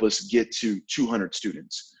 that helped us get to 200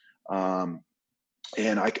 students.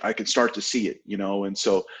 And I could start to see it, you know. And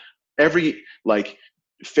so every, like,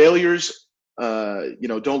 failures, you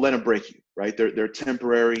know, don't let them break you, right? They're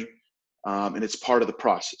temporary, and it's part of the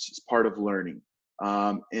process. It's part of learning.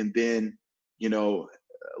 And then, you know,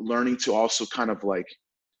 learning to also kind of like,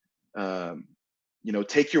 you know,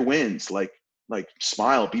 take your wins, like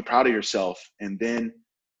smile, be proud of yourself, and then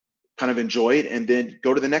kind of enjoy it, and then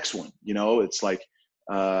go to the next one. You know, it's like,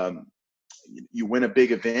 you win a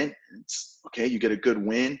big event, it's okay, you get a good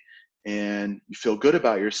win and you feel good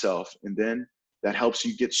about yourself, and then that helps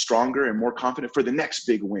you get stronger and more confident for the next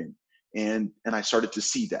big win. And I started to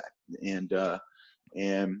see that, and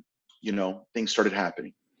you know, things started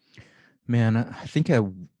happening. Man, I think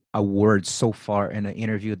a word so far in an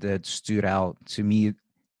interview that stood out to me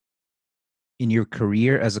in your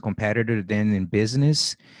career as a competitor, then in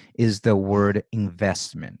business, is the word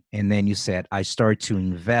investment. And then you said, I start to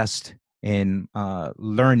invest in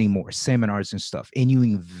learning more seminars and stuff. And you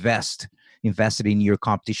invested in your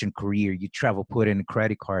competition career. You travel, put in a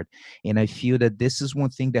credit card. And I feel that this is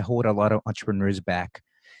one thing that hold a lot of entrepreneurs back.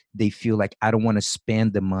 They feel like, I don't want to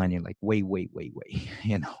spend the money. Like, wait.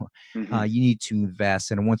 You know, Mm-hmm. you need to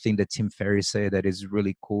invest. And one thing that Tim Ferriss said that is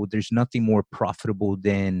really cool, there's nothing more profitable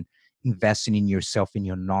than investing in yourself and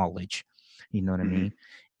your knowledge. You know what I Mm-hmm. mean?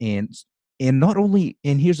 And and not only,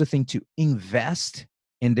 and here's the thing, to invest,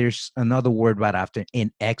 and there's another word right after,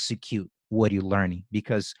 and execute what you're learning.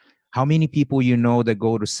 Because how many people you know that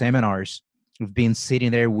go to seminars who've been sitting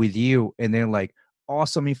there with you and they're like,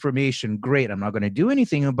 awesome information, great, I'm not going to do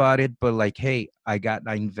anything about it, but like, hey, I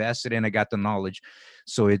invested and I got the knowledge.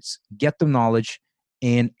 So it's get the knowledge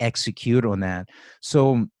and execute on that.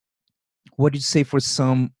 So what did you say for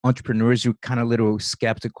some entrepreneurs who kind of little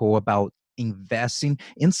skeptical about investing?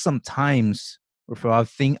 And sometimes, or for I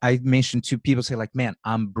think I mentioned to people say like, man,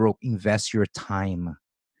 I'm broke, invest your time.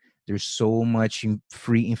 There's so much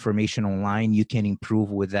free information online. You can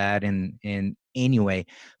improve with that. And anyway,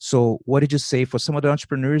 so what did you say for some of the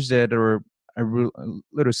entrepreneurs that are a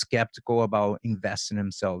little skeptical about investing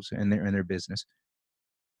themselves in their business?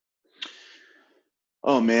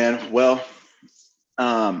 Oh man, well,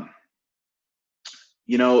 um,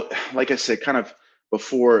 you know, like I said, kind of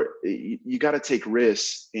before, you got to take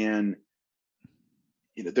risks. And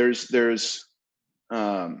you know,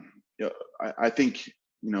 you know, I think,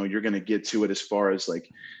 you know, you're going to get to it as far as like,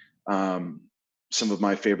 um, some of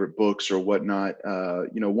my favorite books or whatnot.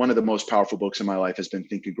 You know, one of the most powerful books in my life has been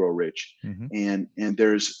Think and Grow Rich. Mm-hmm. And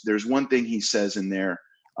there's one thing he says in there,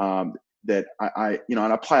 that I, you know,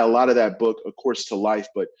 and I apply a lot of that book, of course, to life.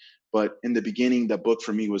 But in the beginning, the book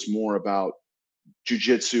for me was more about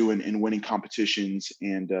jujitsu and winning competitions,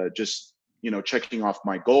 and just, you know, checking off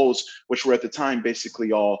my goals, which were at the time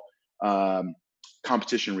basically all, um,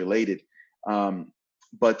 competition related. Um,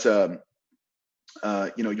 but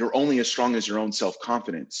you know, you're only as strong as your own self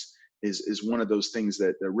confidence is one of those things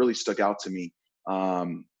that really stuck out to me.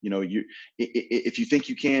 You know, if you think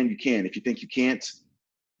you can, you can. If you think you can't,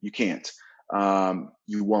 you can't.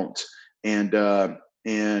 You won't.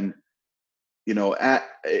 And you know,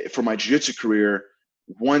 for my jiu-jitsu career,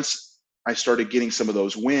 once I started getting some of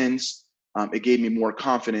those wins, it gave me more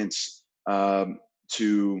confidence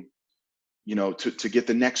to to get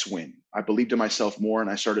the next win. I believed in myself more, and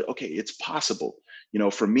I started, okay, it's possible.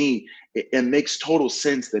 For me, it makes total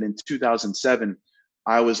sense that in 2007,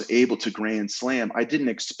 I was able to grand slam. I didn't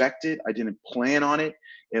expect it. I didn't plan on it.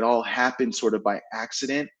 It all happened sort of by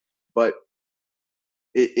accident, but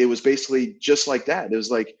it was basically just like that. It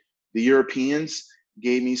was like the Europeans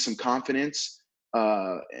gave me some confidence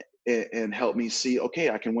and helped me see, okay,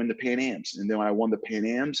 I can win the Pan Ams. And then when I won the Pan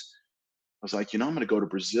Ams, I was like, I'm going to go to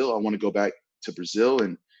Brazil. I want to go back to Brazil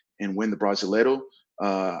and win the Brasileiro.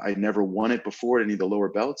 I never won it before, any of the lower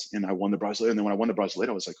belts, and I won the Brasileiro. And then when I won the Brasileiro,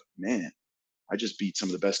 I was like, man, I just beat some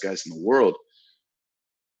of the best guys in the world.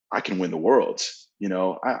 I can win the worlds.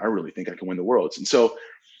 I really think I can win the worlds. And so,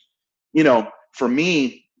 for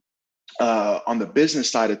me, on the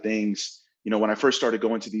business side of things, when I first started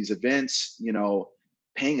going to these events,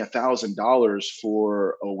 paying $1,000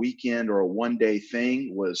 for a weekend or a one-day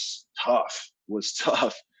thing was tough.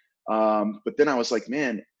 But then I was like,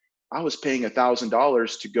 man, I was paying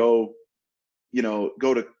 $1,000 to go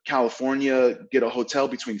to California, get a hotel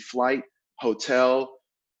between flight, hotel,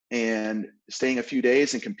 and staying a few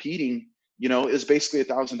days and competing, is basically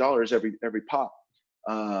 $1,000 every pop.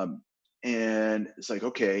 And it's like,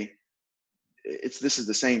 okay, this is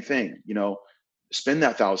the same thing, spend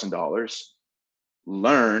that $1,000,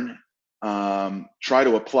 learn, try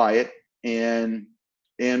to apply it. And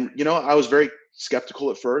I was very skeptical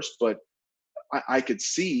at first, but I could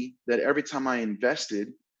see that every time I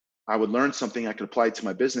invested, I would learn something I could apply to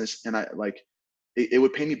my business, and it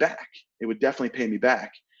would pay me back. It would definitely pay me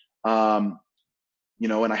back. And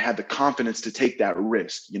I had the confidence to take that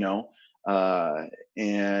risk,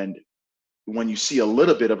 and when you see a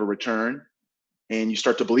little bit of a return and you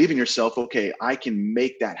start to believe in yourself, okay, I can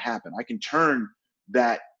make that happen. I can turn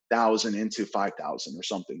that 1,000 into 5,000 or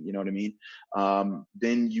something, you know what I mean?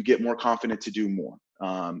 Then you get more confident to do more.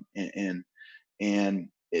 And then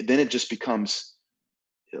it just becomes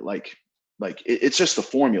it's just the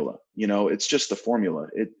formula, it's just the formula.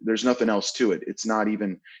 There's nothing else to it. It's not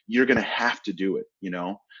even, you're going to have to do it,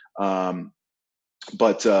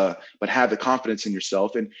 but have the confidence in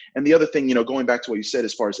yourself. And the other thing, going back to what you said,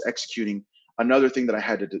 as far as executing, another thing that I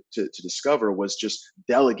had to discover was just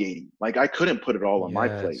delegating. Like, I couldn't put it all on my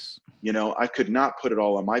plate. I could not put it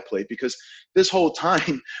all on my plate, because this whole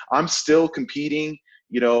time I'm still competing.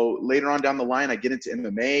 Later on down the line, I get into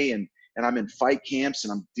MMA and I'm in fight camps,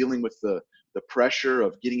 and I'm dealing with the pressure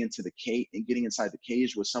of getting into the cage and getting inside the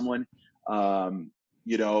cage with someone. And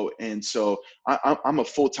so I'm a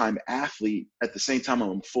full-time athlete. At the same time,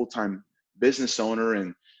 I'm a full-time business owner,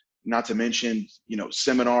 and not to mention,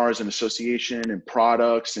 seminars and association and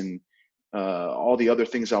products and all the other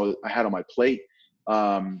things I had on my plate.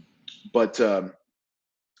 But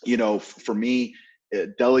for me,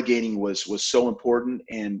 delegating was so important.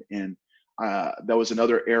 And that was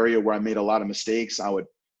another area where I made a lot of mistakes. I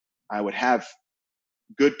would have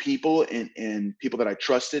good people and people that I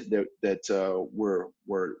trusted that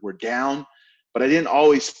were down, but I didn't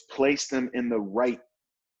always place them in the right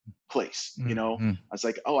place. Mm-hmm. I was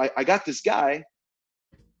like, oh, I got this guy.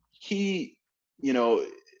 He,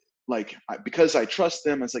 because I trust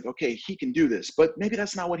them, it's like, okay, he can do this, but maybe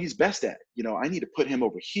that's not what he's best at. I need to put him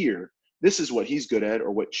over here. This is what he's good at,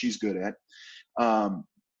 or what she's good at.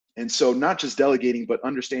 And so not just delegating, but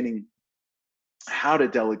understanding how to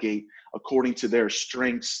delegate according to their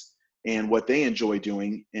strengths and what they enjoy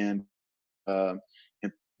doing, and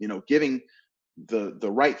giving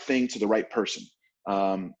the right thing to the right person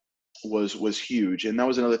was huge. And that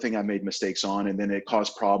was another thing I made mistakes on, and then it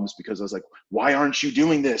caused problems, because I was like, why aren't you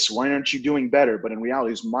doing this? Why aren't you doing better? But in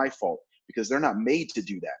reality, it's my fault, because they're not made to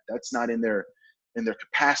do that. That's not in their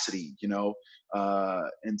capacity,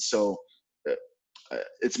 and so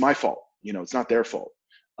it's my fault. It's not their fault.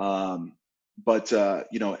 But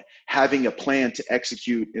having a plan to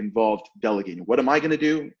execute involved delegating. What am I going to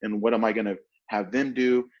do, and what am I going to have them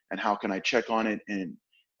do, and how can I check on it?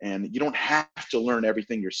 And you don't have to learn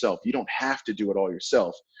everything yourself. You don't have to do it all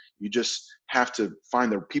yourself. You just have to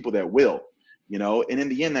find the people that will, and in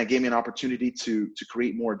the end, that gave me an opportunity to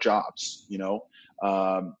create more jobs.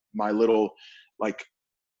 My little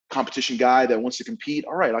competition guy that wants to compete.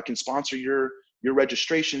 All right, I can sponsor your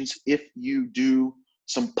registrations if you do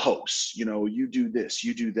some posts. You do this,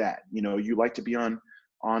 you do that. You like to be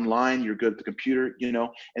online. You're good at the computer.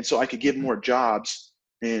 And so I could give more jobs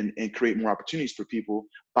and create more opportunities for people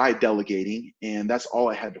by delegating. And that's all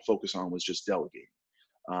I had to focus on, was just delegating,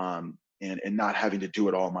 and not having to do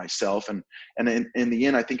it all myself. And in the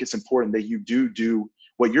end, I think it's important that you do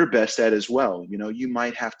what you're best at as well. You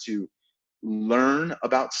might have to learn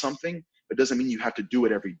about something, It doesn't mean you have to do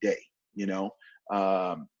it every day, you know?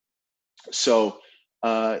 So,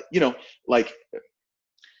 you know, like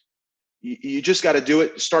you just got to do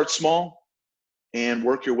it. Start small and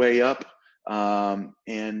work your way up. But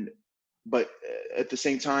at the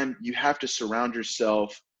same time, you have to surround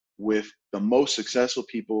yourself with the most successful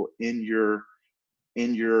people in your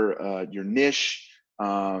niche.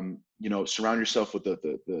 You know, surround yourself with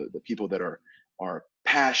the people that are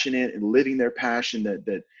passionate and living their passion,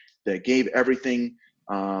 that gave everything,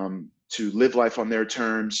 to live life on their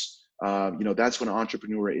terms. You know, that's what an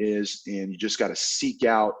entrepreneur is, and you just got to seek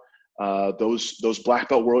out those black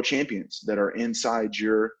belt world champions that are inside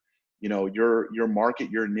your, you know, your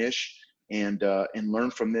market, your niche, and learn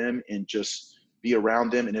from them, and just be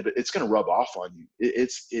around them, and it's going to rub off on you.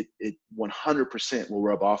 It 100% will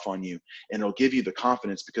rub off on you, and it'll give you the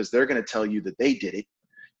confidence, because they're going to tell you that they did it.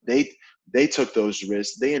 They took those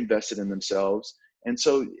risks, they invested in themselves, and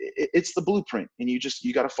so it's the blueprint, and you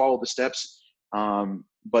got to follow the steps.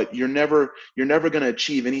 But you're never going to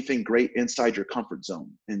achieve anything great inside your comfort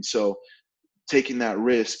zone. And so taking that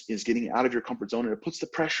risk is getting out of your comfort zone, and it puts the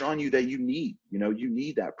pressure on you that you need. You know, you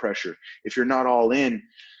need that pressure. If you're not all in,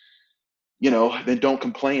 you know, then don't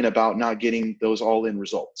complain about not getting those all in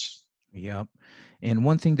results. Yep. And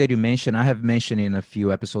one thing that you mentioned, I have mentioned in a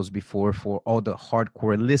few episodes before, for all the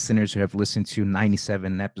hardcore listeners who have listened to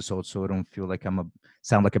 97 episodes, so I don't feel like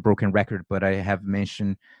sound like a broken record, but I have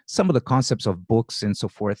mentioned some of the concepts of books and so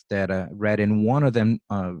forth that I read. And one of them,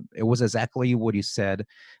 it was exactly what you said.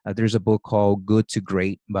 There's a book called Good to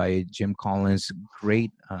Great by Jim Collins.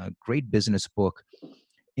 Great business book.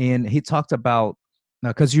 And he talked about,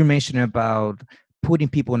 because you mentioned about putting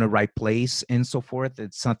people in the right place and so forth.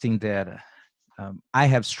 It's something that I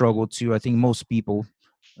have struggled to. I think most people,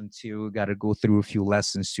 until got to go through a few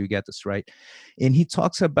lessons to get this right. And he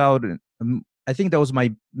talks about, I think that was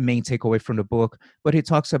my main takeaway from the book, but he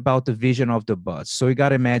talks about the vision of the bus. So you got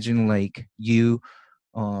to imagine like your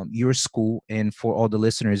school, and for all the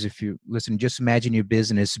listeners, if you listen, just imagine your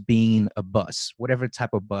business being a bus, whatever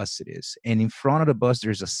type of bus it is, and in front of the bus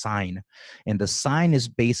there's a sign, and the sign is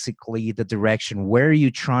basically the direction, where are you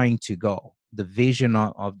trying to go, the vision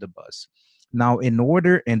of the bus. Now, in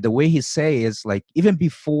order, and the way he say is like, even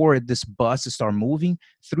before this bus start moving,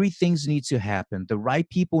 three things need to happen. The right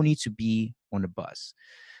people need to be on the bus.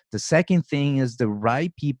 The second thing is the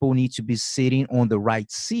right people need to be sitting on the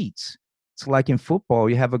right seats. It's like in football,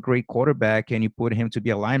 you have a great quarterback and you put him to be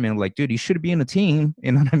a lineman. Like, dude, you should be in a team,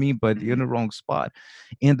 you know what I mean? But you're in the wrong spot.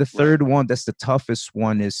 And the Right. third one, that's the toughest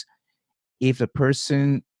one, is if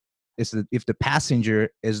if the passenger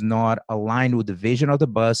is not aligned with the vision of the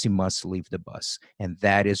bus, he must leave the bus. And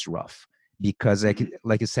that is rough because,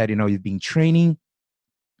 like I said, you know, you've been training.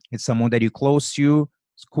 It's someone that you're close to,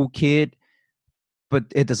 it's a cool kid, but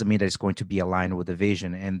it doesn't mean that it's going to be aligned with the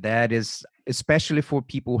vision. And that is, especially for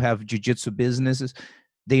people who have jiu-jitsu businesses,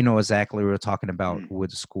 they know exactly what we're talking about Mhm. with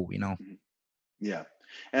the school, you know? Yeah.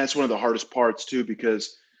 And that's one of the hardest parts too,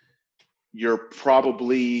 because you're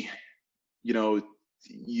probably, you know,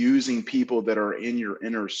 using people that are in your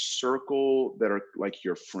inner circle, that are like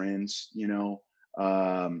your friends, you know,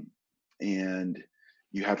 and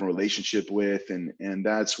you have a relationship with, and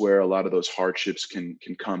that's where a lot of those hardships can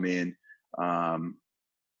come in. Um,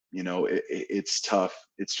 you know, it's tough.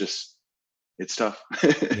 It's tough.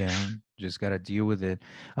 Yeah, just got to deal with it.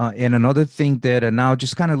 And another thing that now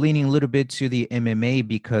just kind of leaning a little bit to the MMA,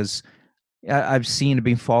 because I've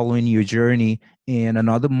been following your journey. And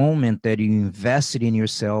another moment that you invested in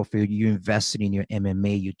yourself, you invested in your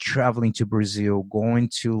MMA, you're traveling to Brazil, going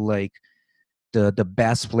to like the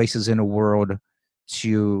best places in the world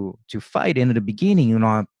to fight. And in the beginning, you're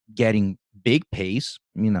not getting big pays,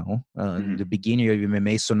 you know, Mhm. the beginning of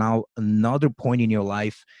MMA. So now another point in your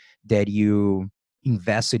life that you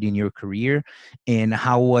invested in your career. And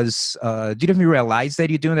how was did you even realize that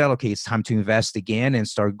you're doing that? Okay, it's time to invest again and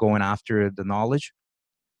start going after the knowledge.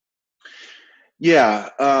 Yeah.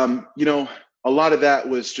 You know, a lot of that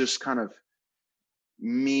was just kind of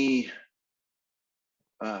me,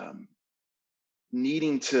 um,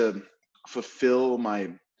 needing to fulfill my,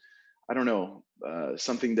 I don't know,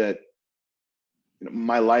 something that, you know,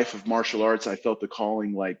 my life of martial arts, I felt the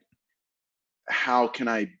calling, like, how can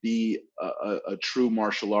I be a true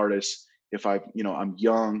martial artist if you know, I'm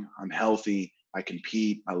young, I'm healthy, I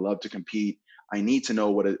compete, I love to compete. I need to know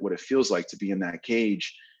what it feels like to be in that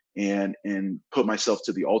cage, and put myself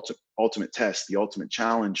to the ultimate test, the ultimate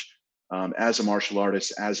challenge, as a martial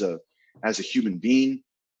artist, as a human being,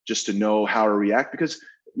 just to know how to react. Because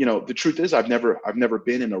the truth is I've never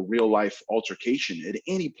been in a real life altercation at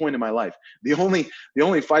any point in my life. The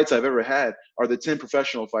only fights I've ever had are the 10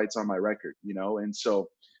 professional fights on my record, and so,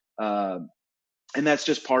 and that's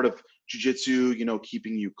just part of jiu-jitsu,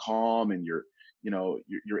 keeping you calm, and you're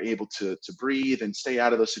able to breathe and stay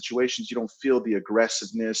out of those situations. You don't feel the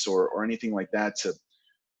aggressiveness or anything like that to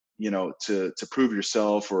prove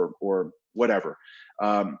yourself or whatever.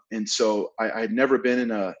 And so I had never been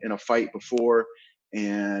in a fight before,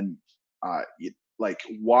 and like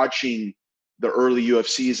watching the early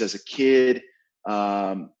UFCs as a kid,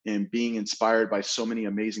 and being inspired by so many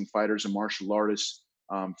amazing fighters and martial artists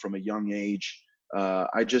from a young age.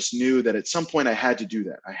 I just knew that at some point I had to do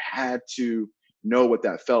that. I had to know what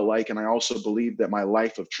that felt like. And I also believed that my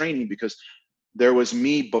life of training, because there was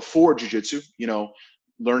me before jiu-jitsu,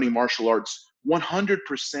 learning martial arts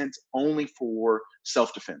 100% only for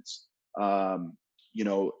self-defense,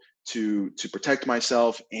 to protect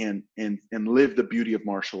myself and live the beauty of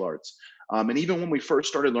martial arts. And even when we first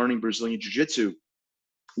started learning Brazilian jiu-jitsu,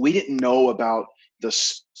 we didn't know about the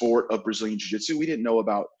sport of Brazilian jiu-jitsu. We didn't know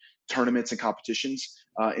about tournaments and competitions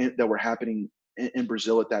that were happening in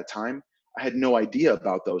Brazil at that time. I had no idea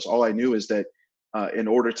about those. All I knew is that in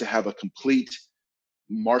order to have a complete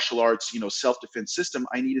martial arts, self-defense system,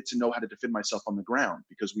 I needed to know how to defend myself on the ground,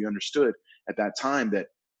 because we understood at that time that,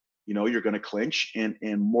 you're going to clinch, and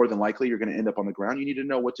more than likely you're going to end up on the ground. You need to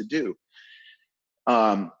know what to do.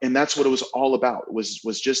 And that's what it was all about,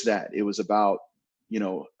 was just that. It was about,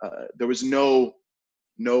 there was no,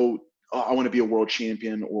 oh, I want to be a world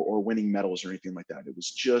champion or winning medals or anything like that. It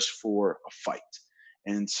was just for a fight.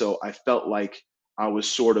 And so I felt like I was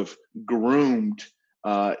sort of groomed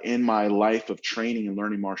in my life of training and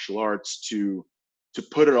learning martial arts to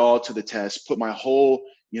put it all to the test, put my whole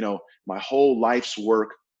life's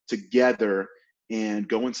work together, and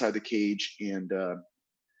go inside the cage and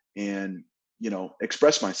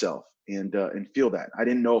express myself and feel that. I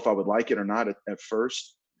didn't know if I would like it or not at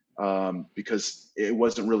first, because it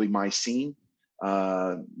wasn't really my scene.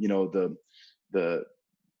 The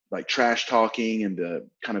like trash talking and the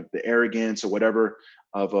kind of the arrogance or whatever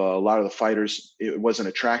of a lot of the fighters, it wasn't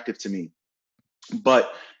attractive to me.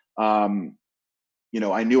 But I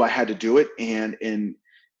knew I had to do it, and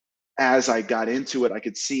as I got into it, I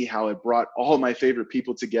could see how it brought all my favorite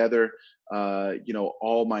people together.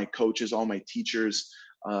 All my coaches, all my teachers,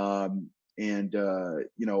 and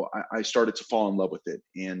I started to fall in love with it,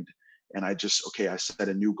 and I set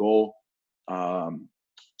a new goal,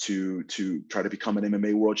 to try to become an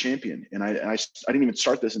MMA world champion. And I didn't even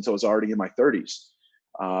start this until I was already in my 30s.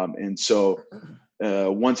 And so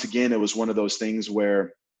once again, it was one of those things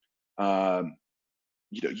where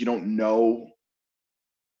you don't know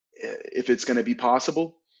if it's going to be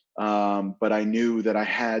possible, but I knew that I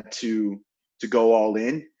had to go all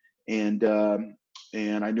in, and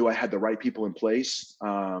I knew I had the right people in place.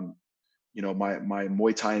 My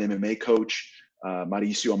Muay Thai and MMA coach,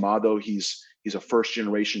 Mauricio Amado, he's a first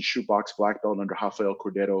generation shootbox black belt under Rafael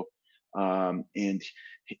Cordeiro, and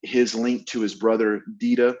his link to his brother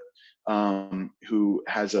Dita, who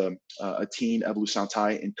has a team, Evolução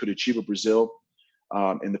Thai, in Curitiba, Brazil,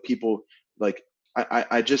 and the people, like,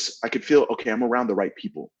 I could feel, okay, I'm around the right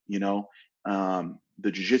people.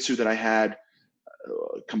 The jiu-jitsu that I had,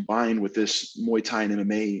 combined with this Muay Thai and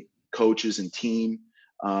MMA coaches and team,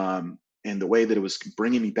 and the way that it was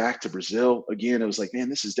bringing me back to Brazil again, it was like, man,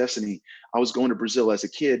 this is destiny. I was going to Brazil as a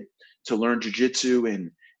kid to learn jiu-jitsu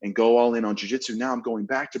and go all in on jiu-jitsu. Now I'm going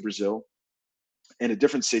back to Brazil in a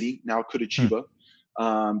different city, now Curitiba,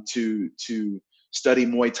 to study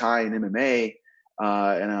Muay Thai and MMA,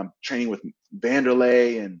 and I'm training with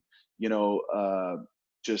Vanderlei, and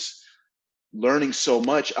just learning so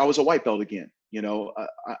much. I was a white belt again.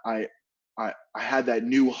 I had that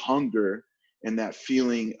new hunger and that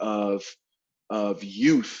feeling of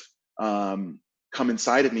youth come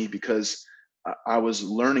inside of me, because I was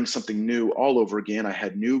learning something new all over again. I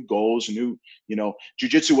had new goals,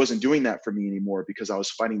 jiu-jitsu wasn't doing that for me anymore, because I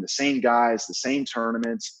was fighting the same guys, the same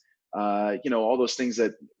tournaments, all those things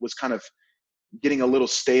that was kind of getting a little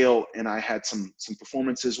stale. And I had some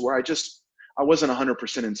performances where I wasn't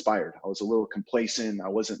 100% inspired. I was a little complacent. I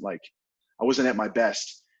wasn't at my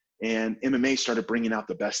best. And MMA started bringing out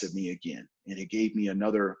the best of me again, and it gave me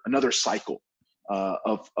another cycle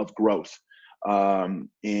of growth, and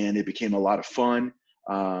it became a lot of fun.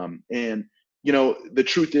 And the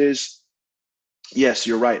truth is, yes,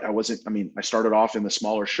 you're right. I started off in the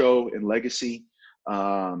smaller show in Legacy,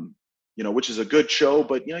 which is a good show,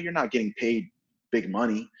 but you're not getting paid big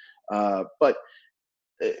money. But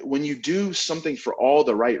when you do something for all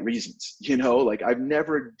the right reasons, like, I've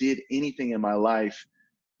never did anything in my life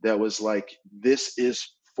that was like, this is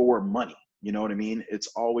for money. You know what I mean? It's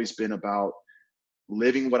always been about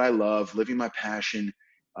living what I love, living my passion,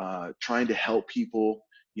 trying to help people,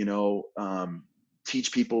 you know,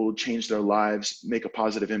 teach people, change their lives, make a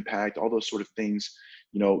positive impact, all those sort of things.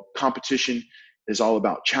 You know, competition is all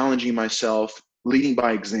about challenging myself, leading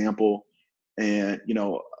by example. And, you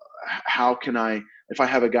know, how can I, if I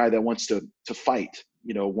have a guy that wants to fight,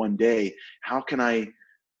 you know, one day, how can I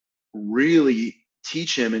really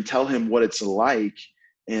teach him and tell him what it's like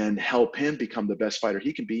and help him become the best fighter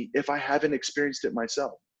he can be if I haven't experienced it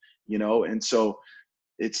myself, you know? And so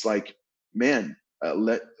it's like, man,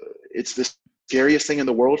 it's the scariest thing in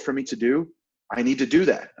the world for me to do. I need to do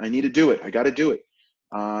that. I need to do it. I got to do it.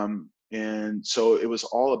 And so it was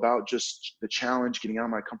all about just the challenge, getting out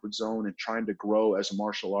of my comfort zone and trying to grow as a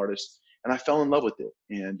martial artist. And I fell in love with it.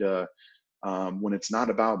 And when it's not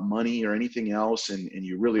about money or anything else, and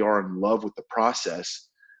you really are in love with the process,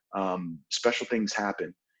 special things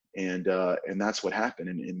happen. And that's what happened.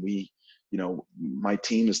 And we, you know, my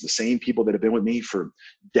team is the same people that have been with me for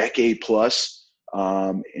decade plus.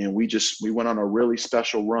 And we went on a really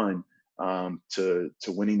special run to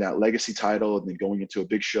winning that legacy title, and then going into a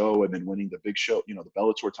big show, and then winning the big show, you know, the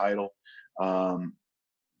Bellator title. Um,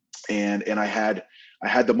 and I had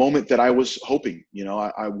the moment that I was hoping. You know,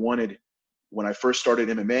 I wanted, when I first started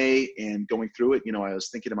MMA and going through it, you know, I was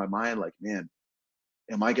thinking in my mind, like, man,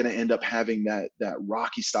 am I going to end up having that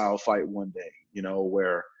Rocky style fight one day, you know,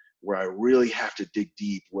 where I really have to dig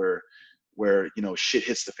deep, where, you know, shit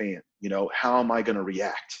hits the fan, you know, how am I going to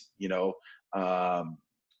react, you know?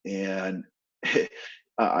 And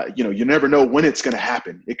you know, you never know when it's going to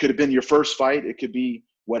happen. It could have been your first fight. It could be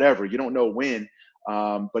whatever. You don't know when,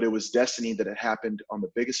 but it was destiny that it happened on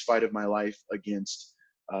the biggest fight of my life against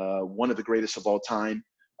one of the greatest of all time.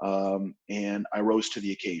 And I rose to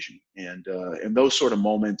the occasion. And those sort of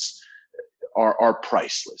moments are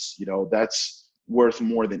priceless. You know, that's worth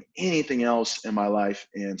more than anything else in my life,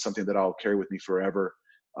 and something that I'll carry with me forever.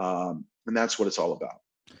 And that's what it's all about.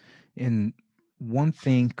 And one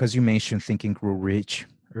thing, because you mentioned thinking grow rich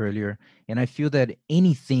earlier, and I feel that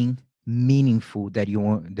anything meaningful that you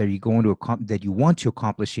want, that you're going to that you want to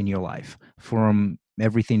accomplish in your life, from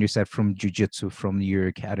everything you said, from jujitsu, from your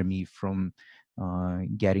academy, from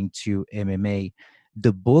getting to MMA,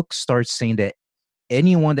 the book starts saying that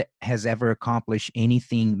anyone that has ever accomplished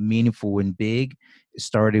anything meaningful and big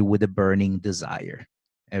started with a burning desire.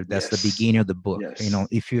 That's the Yes. beginning of the book. You know, Yes.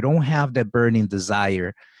 if you don't have that burning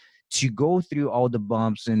desire to go through all the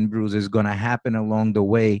bumps and bruises going to happen along the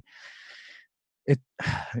way, it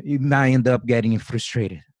you might end up getting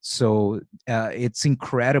frustrated. So it's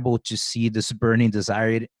incredible to see this burning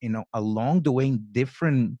desire, you know, along the way, in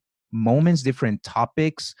different moments, different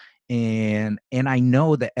topics. And I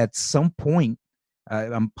know that at some point,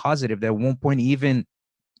 I'm positive that at one point, even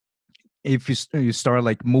if you start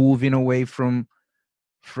like moving away from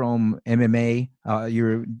MMA,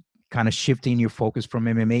 you're kind of shifting your focus from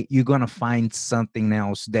MMA, you're gonna find something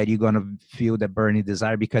else that you're gonna feel that burning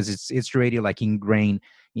desire, because it's already like ingrained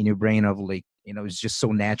in your brain of like, you know, it's just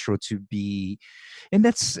so natural to be. And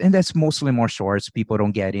that's mostly martial arts. People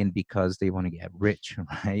don't get in because they want to get rich,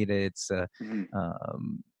 right? It's Mhm.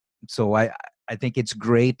 um so I think it's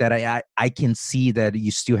great that I can see that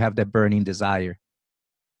you still have that burning desire.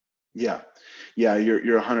 Yeah. Yeah.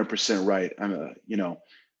 You're 100% right. You know,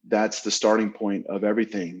 that's the starting point of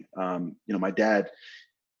everything. You know, my dad,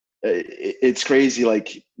 it's crazy.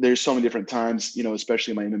 Like, there's so many different times, you know,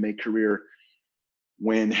 especially in my MMA career,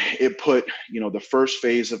 when it put, you know, the first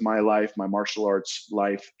phase of my life, my martial arts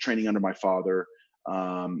life, training under my father,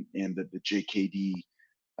 and the JKD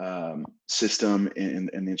system, and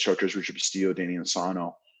the instructors, Richard Castillo, Danny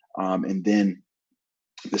Insano. And then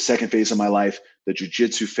the second phase of my life, the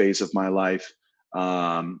jiu-jitsu phase of my life,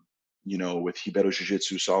 um, you know, with Hibero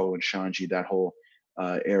Jiu-Jitsu, Salo and Shanji, that whole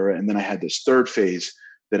era. And then I had this third phase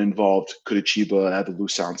that involved Curitiba, I had the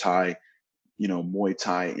Lusan Thai, you know, Muay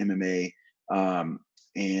Thai, MMA,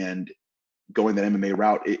 and going that MMA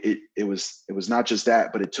route. It was not just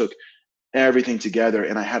that, but it took everything together.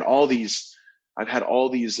 And I've had all these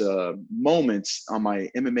moments on my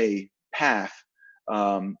MMA path,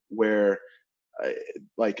 where I,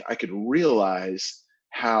 like, I could realize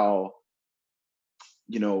how,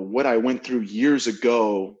 you know, what I went through years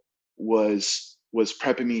ago was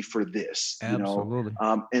prepping me for this, you know. Absolutely.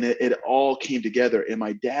 And it all came together. And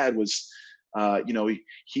my dad was, you know,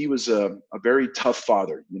 he was a very tough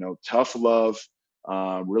father, you know, tough love,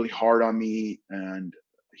 really hard on me, and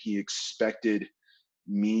he expected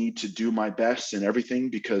me to do my best in everything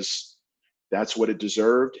because that's what it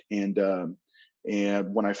deserved. And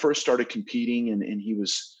And when I first started competing, and he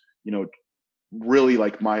was, really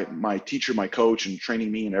like my teacher, my coach, and training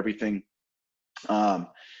me and everything. One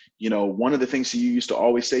of the things he used to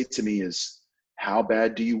always say to me is, "How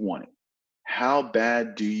bad do you want it? How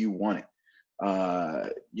bad do you want it?"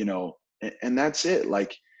 And that's it.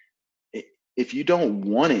 Like, if you don't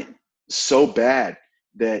want it so bad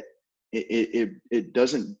that it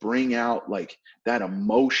doesn't bring out like that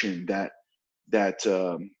emotion, that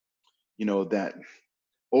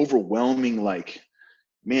overwhelming, like,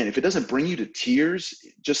 man, if it doesn't bring you to tears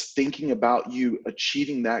just thinking about you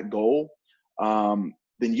achieving that goal,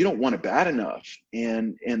 then you don't want it bad enough.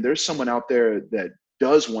 And there's someone out there that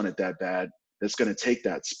does want it that bad, that's going to take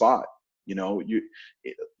that spot.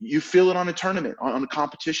 You feel it on a tournament, on the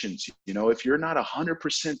competitions. If you're not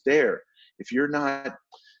 100% there, if you're not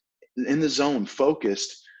in the zone,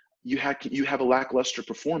 focused, you have a lackluster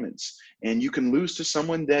performance, and you can lose to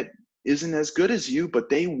someone that isn't as good as you, but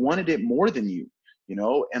they wanted it more than you.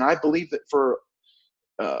 And I believe that for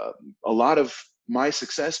a lot of my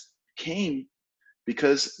success came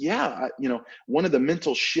because, one of the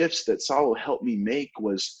mental shifts that Salo helped me make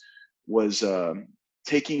was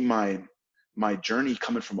taking my journey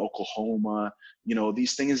coming from Oklahoma.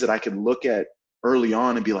 These things that I could look at early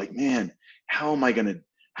on and be like, man, how am I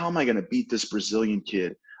gonna beat this Brazilian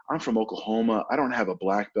kid? I'm from Oklahoma. I don't have a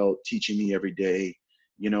black belt teaching me every day.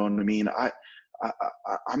 You know what I mean?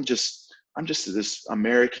 I'm just this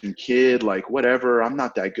American kid, like, whatever. I'm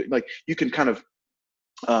not that good. Like, you can kind of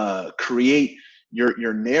create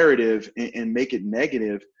your narrative and make it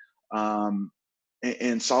negative.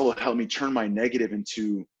 And Salo helped me turn my negative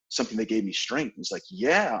into something that gave me strength. It's like,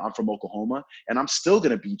 yeah, I'm from Oklahoma and I'm still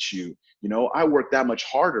going to beat you. I work that much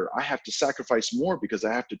harder. I have to sacrifice more because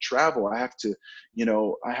I have to travel. I have to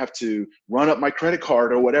run up my credit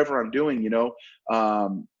card or whatever I'm doing,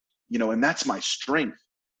 and that's my strength.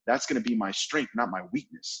 That's going to be my strength, not my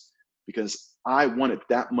weakness, because I want it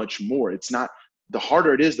that much more. It's not, the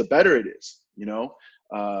harder it is, the better it is,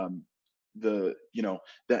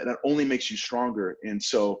 that only makes you stronger. And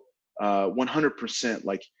so 100%,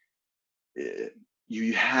 like,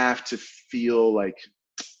 you have to feel like,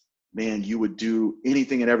 man, you would do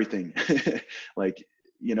anything and everything. Like,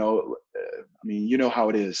 I mean, how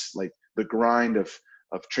it is, like the grind of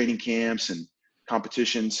training camps and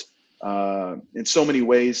competitions, in so many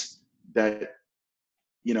ways that,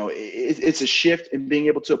 it's a shift in being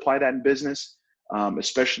able to apply that in business,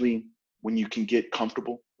 especially when you can get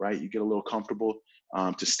comfortable, right? You get a little comfortable,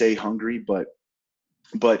 to stay hungry, but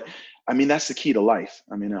I mean, that's the key to life.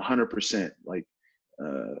 I mean, 100%. Like,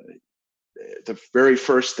 the very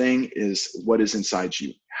first thing is what is inside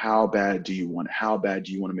you. How bad do you want it? How bad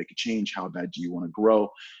do you want to make a change? How bad do you want to grow?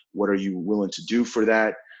 What are you willing to do for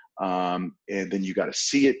that? And then you got to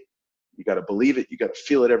see it. You got to believe it. You got to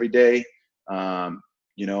feel it every day. And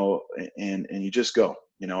you just go.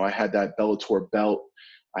 I had that Bellator belt.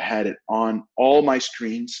 I had it on all my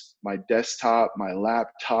screens, my desktop, my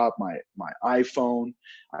laptop, my iPhone.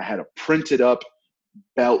 I had a printed up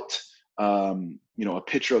belt, a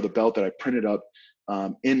picture of the belt that I printed up,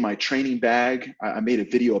 in my training bag. I made a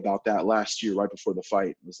video about that last year, right before the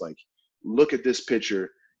fight. It was like, look at this picture,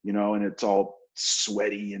 and it's all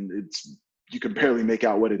sweaty and you can barely make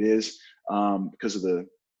out what it is, because of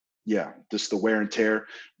just the wear and tear.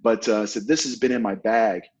 But so this has been in my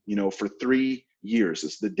bag, for 3 years.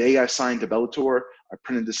 It's the day I signed to Bellator. I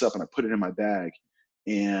printed this up and I put it in my bag,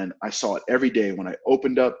 and I saw it every day when I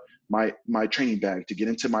opened up my training bag to get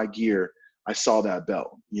into my gear. I saw that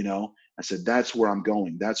belt. I said, that's where I'm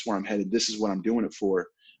going. That's where I'm headed. This is what I'm doing it for.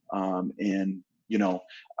 And you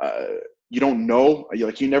don't know,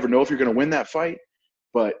 like, you never know if you're going to win that fight,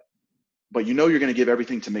 but you're going to give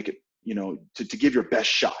everything to make it, to give your best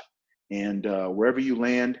shot. And wherever you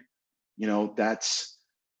land,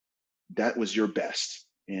 that was your best.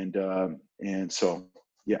 And so,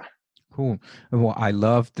 yeah. Cool. Well, I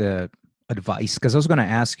love the advice, because I was going to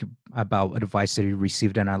ask you about advice that you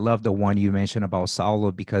received, and I love the one you mentioned about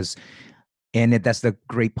Saulo, because that's the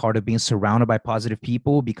great part of being surrounded by positive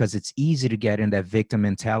people, because it's easy to get in that victim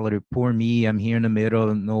mentality. Poor me, I'm here in the middle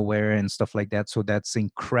of nowhere and stuff like that. So that's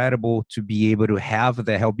incredible to be able to have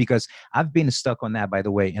the help, because I've been stuck on that, by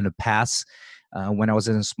the way, in the past. When I was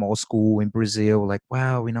in a small school in Brazil, like,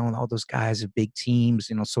 wow, all those guys are big teams,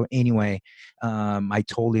 So anyway, I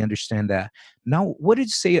totally understand that. Now, what did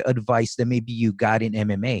you say advice that maybe you got in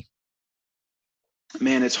MMA?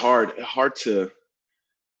 Man, it's hard to,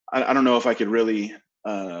 I don't know if I could really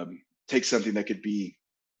take something that could be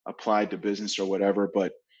applied to business or whatever,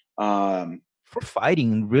 but for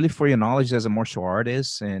fighting, really for your knowledge as a martial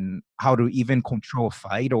artist and how to even control a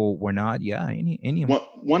fight or not. Yeah, any.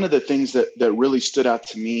 One of the things that really stood out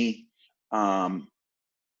to me,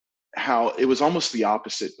 how it was almost the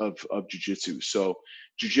opposite of jiu-jitsu. So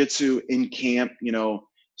jiu-jitsu in camp,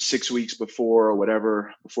 6 weeks before or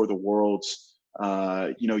whatever, before the worlds,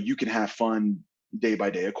 you can have fun day by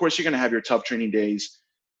day. Of course, you're going to have your tough training days,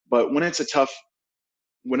 but when it's a tough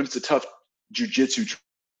jiu-jitsu,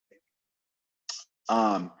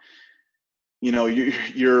 um,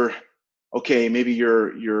 you're okay. Maybe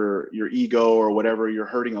your ego or whatever, you're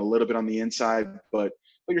hurting a little bit on the inside, but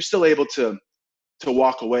you're still able to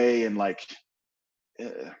walk away and like,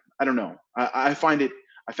 I don't know. I found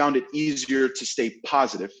it easier to stay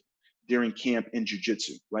positive during camp in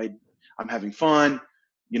jiu-jitsu, right? I'm having fun,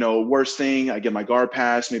 worst thing, I get my guard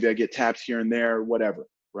pass, maybe I get tapped here and there, whatever,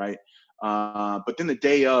 right? But then the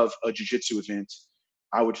day of a jiu-jitsu event,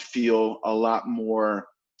 I would feel a lot more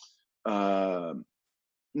uh,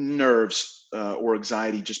 nerves or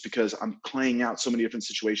anxiety, just because I'm playing out so many different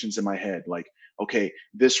situations in my head. Like, okay,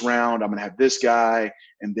 this round I'm gonna have this guy,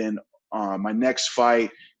 and then my next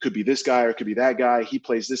fight could be this guy or it could be that guy. He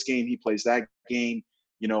plays this game, he plays that game.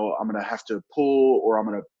 I'm gonna have to pull or I'm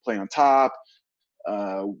gonna play on top.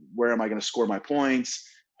 Where am I gonna score my points?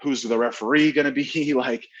 Who's the referee gonna be?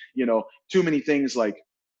 Like, too many things. Like,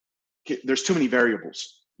 there's too many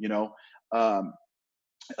variables. Um,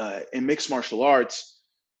 in mixed martial arts,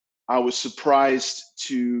 I was surprised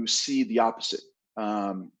to see the opposite.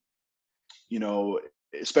 Um, you know,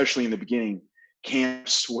 Especially in the beginning,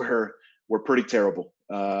 camps were pretty terrible.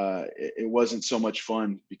 It wasn't so much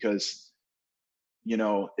fun because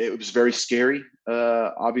it was very scary.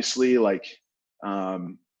 Obviously, like,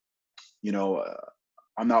 um, you know, uh,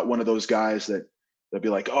 I'm not one of those guys that be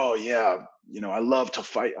like, oh yeah, I love to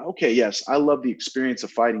fight. Okay, yes, I love the experience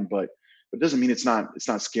of fighting, but it doesn't mean it's not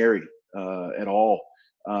scary at all.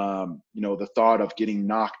 The thought of getting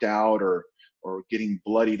knocked out or getting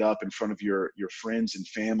bloodied up in front of your friends and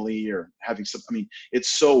family, or having some. I mean,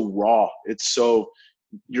 it's so raw.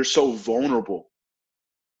 You're so vulnerable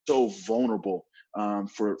for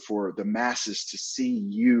the masses to see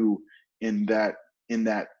you in that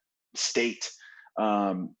state.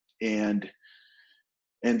 Um, and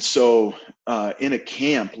and so in a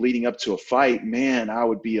camp leading up to a fight, man, I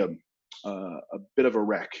would be a bit of a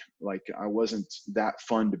wreck. Like, I wasn't that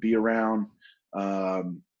fun to be around. A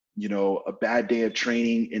bad day of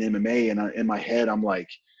training in MMA, and in my head, I'm like,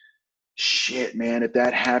 shit, man, if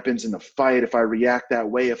that happens in the fight, if I react that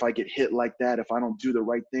way, if I get hit like that, if I don't do the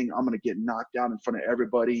right thing, I'm going to get knocked out in front of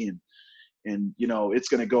everybody. And it's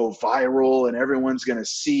going to go viral and everyone's going to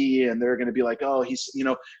see, and they're going to be like, oh,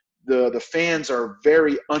 the fans are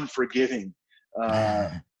very unforgiving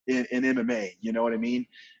in MMA. You know what I mean?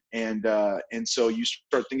 And so you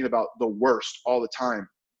start thinking about the worst all the time,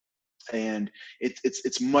 and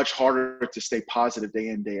it's much harder to stay positive day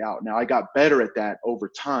in, day out. Now, I got better at that over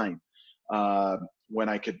time, when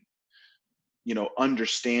I could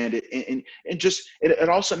understand it, and just it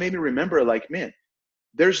also made me remember, like, man,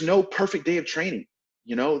 there's no perfect day of training.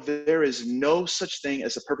 There is no such thing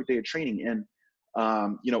as a perfect day of training. And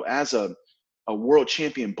as a world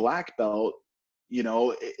champion black belt,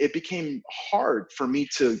 it became hard for me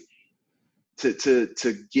to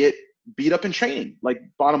get beat up in training. Like,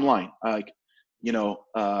 bottom line, like,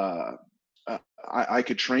 I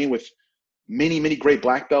could train with many great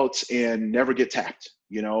black belts and never get tapped,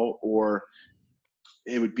 or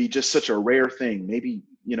it would be just such a rare thing. Maybe,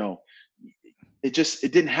 it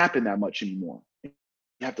didn't happen that much anymore. You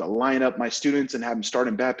have to line up my students and have them start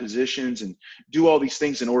in bad positions and do all these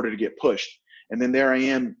things in order to get pushed. And then there I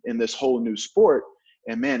am in this whole new sport,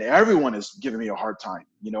 and man, everyone is giving me a hard time.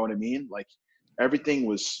 You know what I mean? Like, everything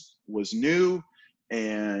was new,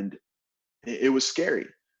 and it was scary.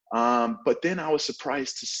 But then I was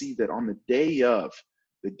surprised to see that on the day of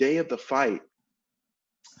the fight,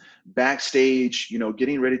 backstage,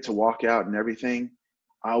 getting ready to walk out and everything,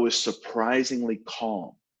 I was surprisingly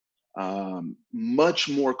calm, much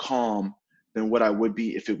more calm than what I would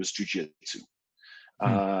be if it was jiu-jitsu.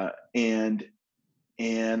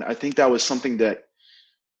 And I think that was something that,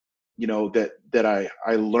 that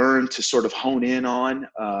I learned to sort of hone in on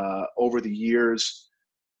over the years,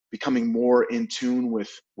 becoming more in tune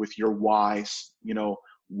with your whys.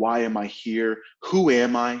 Why am I here? Who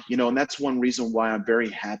am I? And that's one reason why I'm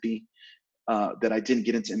very happy that I didn't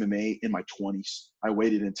get into MMA in my 20s. I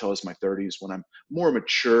waited until I was my 30s, when I'm more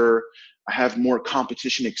mature. I have more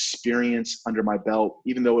competition experience under my belt.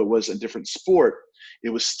 Even though it was a different sport, it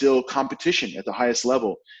was still competition at the highest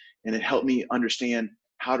level, and it helped me understand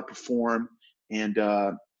how to perform. And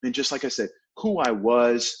just like I said, who I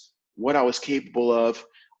was, what I was capable of.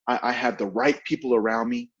 I had the right people around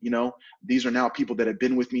me. These are now people that have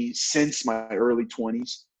been with me since my early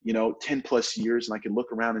 20s, 10 plus years. And I can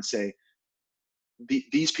look around and say,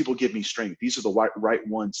 these people give me strength. These are the right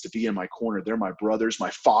ones to be in my corner. They're my brothers.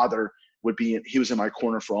 My father he was in my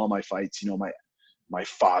corner for all my fights, my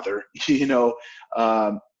father,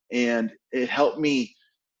 and it helped me,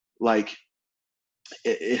 like,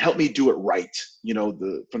 it helped me do it right,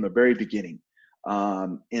 from the very beginning.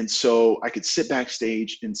 And so I could sit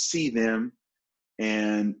backstage and see them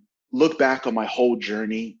and look back on my whole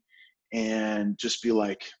journey and just be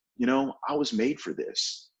like, I was made for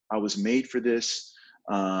this. I was made for this.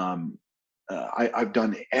 I've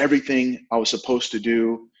done everything I was supposed to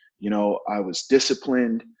do. I was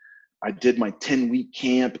disciplined. I did my 10-week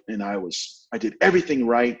camp and I did everything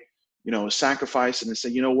right, sacrifice, and then say,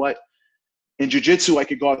 you know what? In jiu-jitsu, I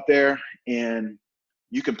could go out there and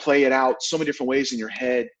you can play it out so many different ways in your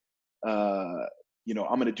head. I'm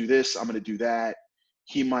going to do this. I'm going to do that.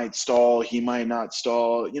 He might stall. He might not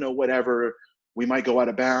stall, whatever. We might go out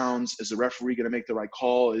of bounds. Is the referee going to make the right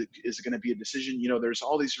call? Is it going to be a decision? There's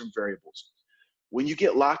all these different variables. When you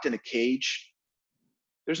get locked in a cage,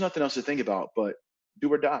 there's nothing else to think about but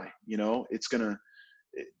do or die. You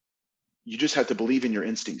just have to believe in your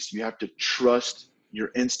instincts. You have to trust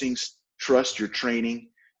your instincts, trust your training,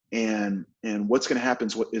 and what's going to happen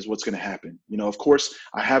is what's going to happen. Of course,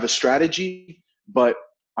 I have a strategy, but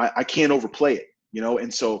I can't overplay it.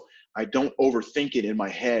 And so I don't overthink it in my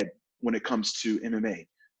head when it comes to MMA.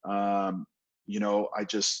 I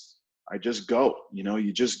just go.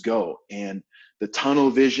 You just go, and the tunnel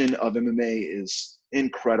vision of MMA is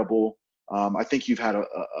incredible. I think you've had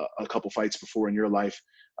a couple fights before in your life.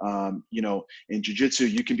 In jiu-jitsu,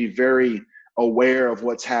 you can be very aware of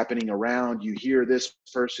what's happening around. You hear this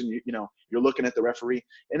person, you're looking at the referee.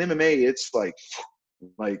 In MMA, it's like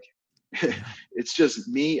it's just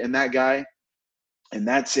me and that guy, and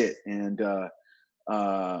that's it. And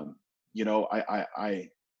I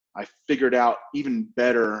figured out even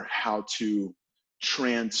better how to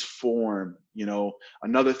transform.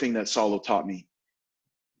 Another thing that Saulo taught me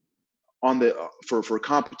for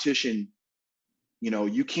competition,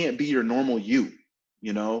 you can't be your normal you,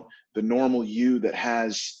 the normal you that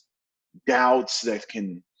has doubts, that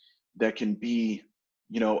can be,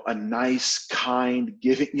 a nice, kind,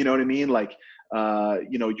 giving, you know what I mean? Like,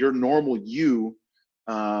 your normal you,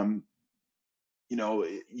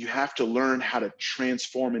 you have to learn how to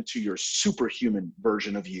transform into your superhuman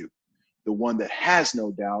version of you, the one that has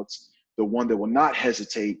no doubts, the one that will not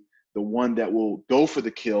hesitate, the one that will go for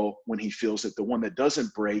the kill when he feels it, the one that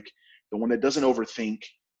doesn't break, the one that doesn't overthink,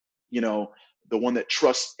 the one that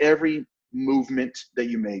trusts every movement that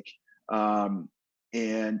you make.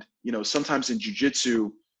 And sometimes in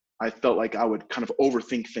jiu-jitsu, I felt like I would kind of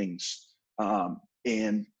overthink things.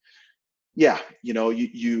 And yeah,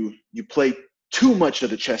 you play too much of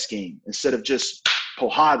the chess game instead of just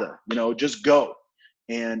pohada, just go.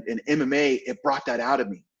 And in MMA, it brought that out of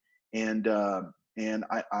me. And I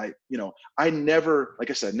never, like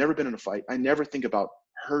I said, never been in a fight. I never think about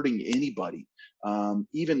hurting anybody.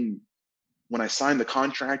 Even when I sign the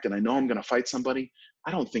contract and I know I'm going to fight somebody,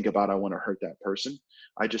 I don't think about I want to hurt that person.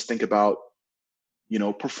 I just think about,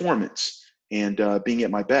 performance and being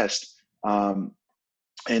at my best. And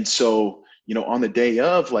so, on the day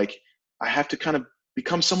of, like, I have to kind of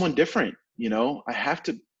become someone different. I have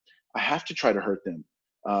to try to hurt them.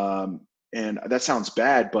 And that sounds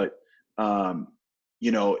bad, but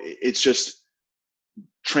it's just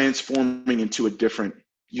transforming into a different.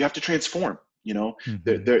 You have to transform.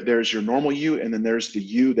 Mm-hmm. There's your normal you, and then there's the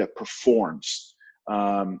you that performs.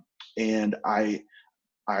 And I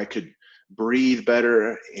could breathe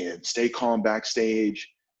better and stay calm backstage.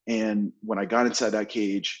 And when I got inside that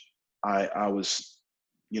cage, I was,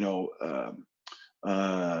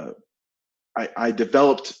 I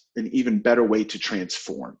developed an even better way to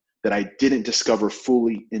transform that I didn't discover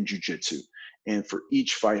fully in jiu-jitsu. And for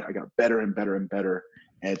each fight, I got better and better and better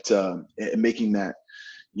at making that,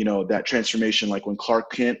 that transformation. Like when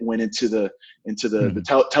Clark Kent went into the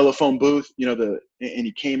telephone booth, and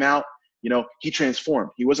he came out, he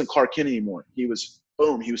transformed. He wasn't Clark Kent anymore. He was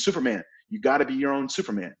Superman. You got to be your own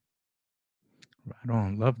Superman. Right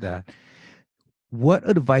on. Love that. What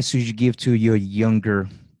advice would you give to your younger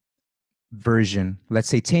version, let's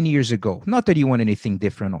say 10 years ago? Not that you want anything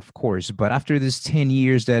different, of course, but after this 10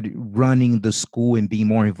 years that running the school and being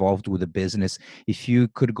more involved with the business, if you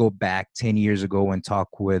could go back 10 years ago and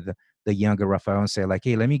talk with the younger Rafael and say, like,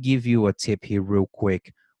 hey, let me give you a tip here real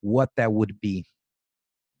quick, what that would be?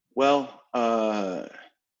 Well, I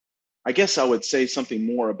guess I would say something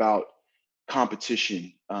more about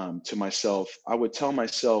competition to myself, I would tell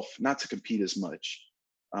myself not to compete as much.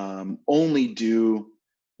 Only do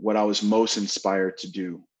what I was most inspired to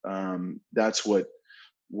do. That's what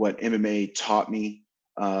MMA taught me.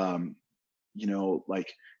 Um,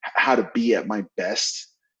 like how to be at my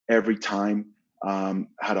best every time.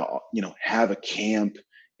 How to have a camp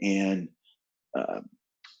and uh,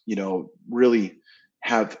 really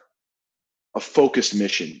have a focused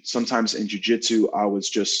mission. Sometimes in jiu-jitsu, I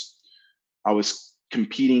was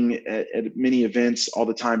competing at many events all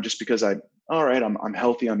the time just because all right, I'm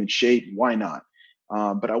healthy, I'm in shape, why not?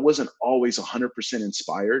 But I wasn't always 100%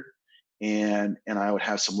 inspired, and I would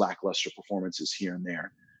have some lackluster performances here and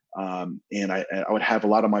there. And I would have a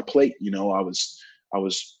lot on my plate. I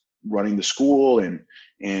was running the school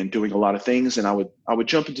and doing a lot of things, and I would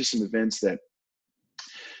jump into some events that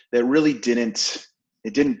really didn't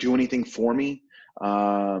do anything for me,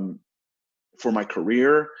 for my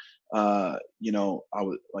career. I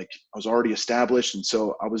was already established, and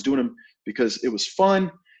so I was doing them because it was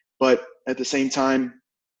fun, but at the same time,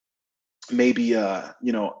 maybe I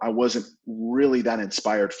wasn't really that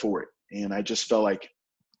inspired for it, and I just felt like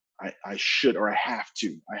I should, or I have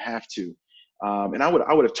to, and I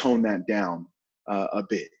would have toned that down a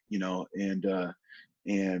bit,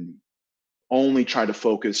 and only try to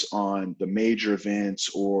focus on the major events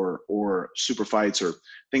or super fights or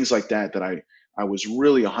things like that I was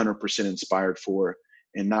really 100% inspired for,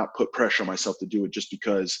 and not put pressure on myself to do it just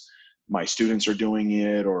because my students are doing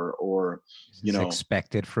it or It's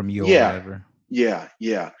expected from you or yeah, whatever. yeah.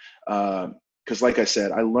 Because like I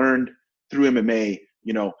said, I learned through MMA.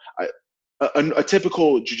 A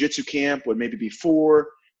typical jiu-jitsu camp would maybe be 4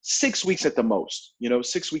 6 weeks at the most.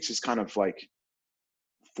 6 weeks is kind of like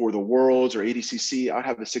for the Worlds or ADCC. I'd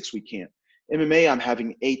have a 6 week camp. MMA, I'm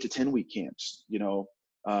having 8 to 10 week camps.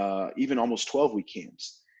 Even almost 12 week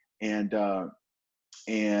camps, and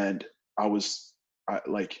and I was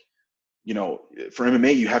like, for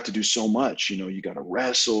MMA, you have to do so much. You got to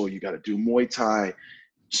wrestle, you got to do Muay Thai,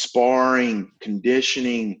 sparring,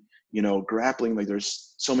 conditioning, grappling. Like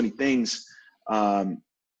there's so many things, and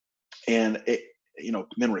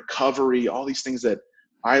then recovery, all these things that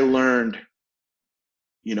I learned,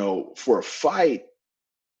 for a fight.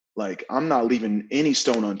 Like I'm not leaving any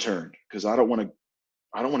stone unturned because I don't want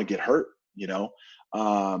to get hurt,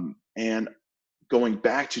 and going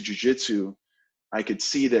back to jujitsu, I could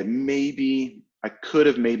see that maybe I could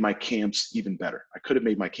have made my camps even better. I could have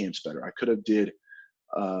made my camps better. I could have did,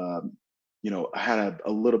 I had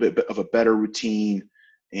a little bit of a better routine,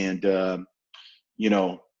 and you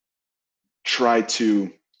know, try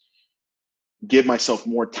to give myself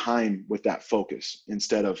more time with that focus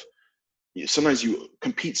instead of, sometimes you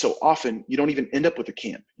compete so often you don't even end up with a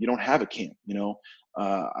camp. You don't have a camp.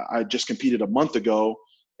 I just competed a month ago,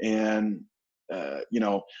 and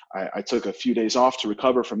I took a few days off to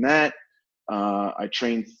recover from that. I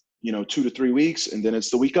trained 2 to 3 weeks, and then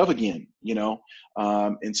it's the week of again.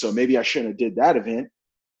 And so maybe I shouldn't have did that event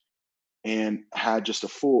and had just a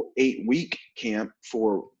full 8 week camp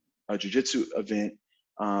for a jiu-jitsu event.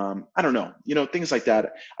 I don't know, things like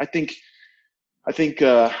that. I think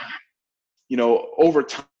over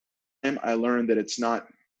time I learned that it's not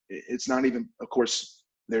even, of course,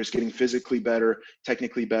 there's getting physically better,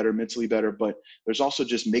 technically better, mentally better, but there's also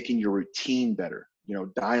just making your routine better,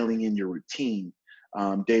 dialing in your routine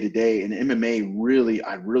day to day. And MMA,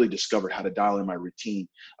 I really discovered how to dial in my routine.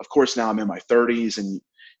 Of course, now I'm in my 30s, and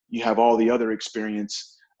you have all the other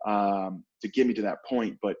experience to get me to that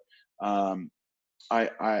point. But in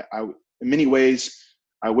many ways,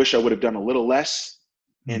 I wish I would have done a little less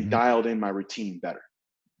and dialed in my routine better.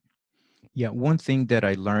 Yeah, one thing that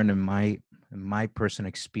I learned in my personal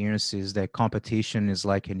experience is that competition is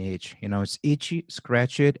like an itch. It's itchy,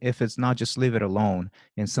 scratch it. If it's not, just leave it alone.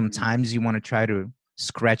 And sometimes you want to try to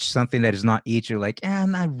scratch something that is not itchy, like,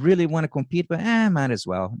 I really want to compete, but might as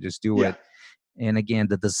well just do Yeah, it. And again,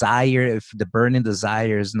 the desire, if the burning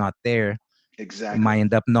desire is not there, it exactly. might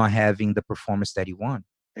end up not having the performance that you want.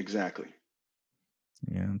 Exactly.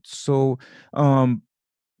 Yeah. So,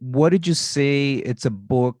 what did you say? It's a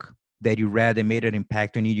book that you read that made an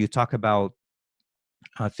impact on you. You talk about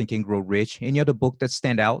Think and Grow Rich. Any other book that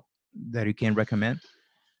stand out that you can recommend?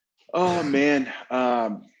 Oh man,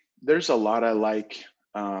 there's a lot I like.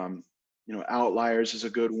 Outliers is a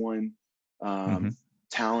good one. Mm-hmm. Um,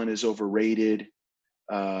 Talent is overrated.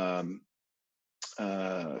 Um,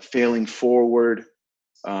 Failing forward.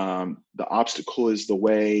 The obstacle is the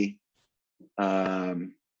way.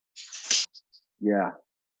 Um, yeah,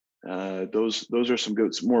 those are some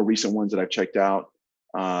more recent ones that I've checked out.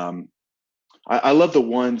 I love the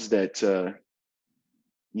ones that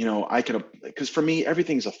I can, because for me,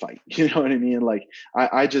 everything's a fight. You know what I mean? Like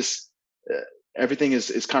I just, everything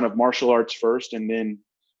is kind of martial arts first, and then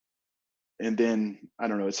I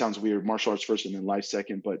don't know, it sounds weird, martial arts first and then life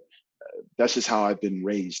second, but that's just how I've been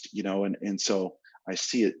raised, and so I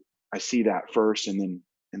see it, I see that first, and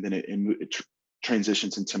then it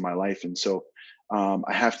transitions into my life, and so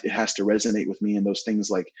it has to resonate with me, and those things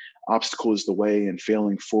like obstacle is the way and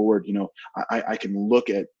failing forward. I can look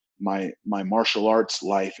at my martial arts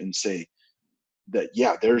life and say that,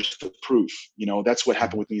 yeah, there's the proof. That's what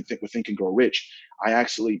happened with me with Think and Grow Rich. I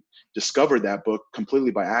actually discovered that book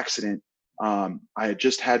completely by accident. I had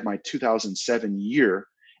just had my 2007 year,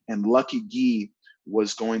 and Lucky Gi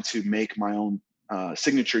was going to make my own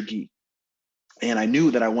signature gi, and I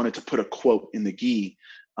knew that I wanted to put a quote in the gi,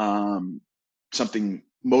 something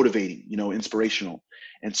motivating, inspirational.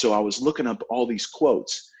 And so I was looking up all these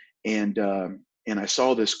quotes, and I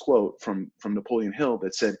saw this quote from Napoleon Hill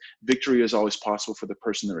that said, "Victory is always possible for the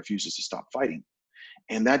person that refuses to stop fighting."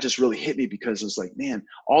 And that just really hit me, because it was like, man,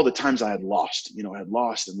 all the times I had lost, I had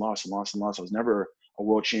lost and lost and lost and lost. I was never a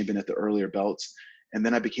world champion at the earlier belts. And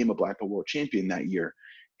then I became a black belt world champion that year.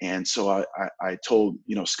 And so I told,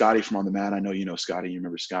 Scotty from On the Mat, I know, Scotty, you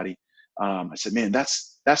remember Scotty. I said, man,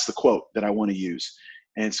 that's the quote that I want to use.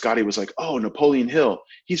 And Scotty was like, oh, Napoleon Hill,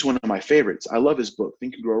 he's one of my favorites. I love his book,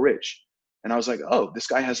 Think and Grow Rich. And I was like, oh, this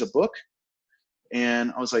guy has a book?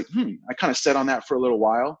 And I was like, I kind of sat on that for a little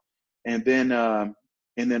while. And then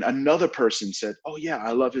another person said, oh yeah,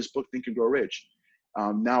 I love his book, Think and Grow Rich.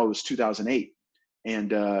 Now it was 2008.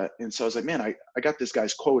 And so I was like, man, I got this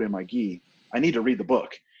guy's quote in my gi. I need to read the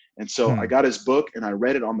book. And so I got his book and I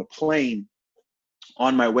read it on the plane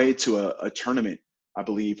on my way to a tournament, I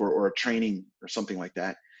believe, or a training or something like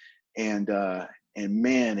that. And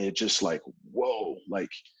man, it just like, whoa, like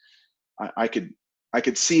I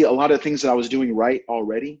could see a lot of things that I was doing right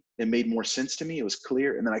already. It made more sense to me. It was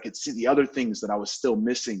clear. And then I could see the other things that I was still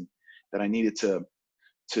missing that I needed to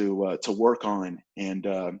work on. And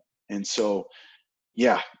so,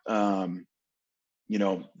 yeah, for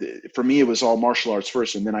me, it was all martial arts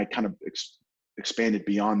first. And then I kind of expanded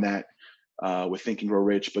beyond that with Think and Grow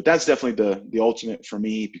Rich. But that's definitely the ultimate for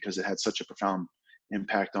me, because it had such a profound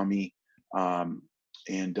impact on me. And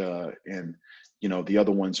the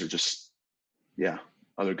other ones are just, yeah,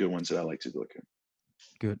 other good ones that I like to look at.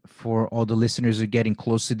 Good. For all the listeners who are getting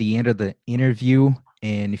close to the end of the interview,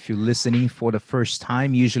 and if you're listening for the first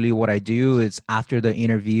time, usually what I do is after the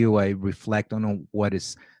interview, I reflect on what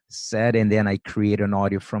is said, and then I create an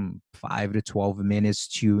audio from 5 to 12 minutes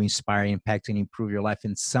to inspire, impact, and improve your life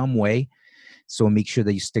in some way. So make sure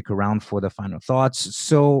that you stick around for the final thoughts.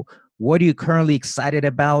 So what are you currently excited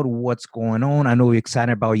about? What's going on? I know you're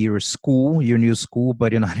excited about your school, your new school,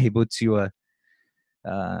 but you're not able to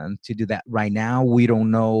do that right now. We don't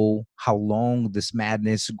know how long this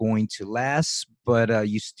madness is going to last, but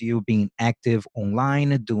you still being active online,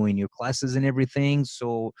 doing your classes and everything.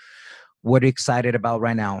 So what are you excited about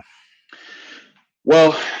right now?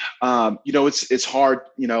 Well, it's hard,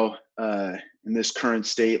 in this current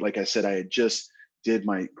state. Like I said, I had just did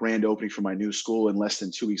my grand opening for my new school, and less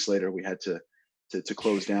than 2 weeks later, we had to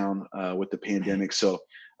close down with the pandemic. So,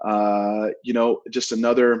 just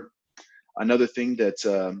another thing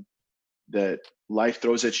that life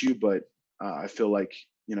throws at you. But I feel like,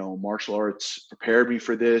 martial arts prepared me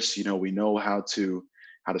for this. We know how to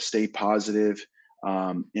stay positive,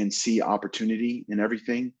 and see opportunity in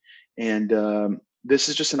everything. And this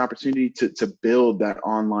is just an opportunity to build that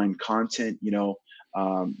online content. You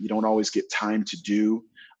don't always get time to do,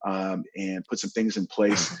 and put some things in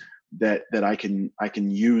place that I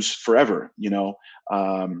can use forever.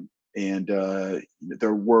 And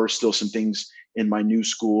there were still some things in my new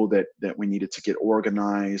school that we needed to get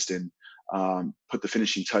organized and put the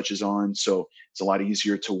finishing touches on. So it's a lot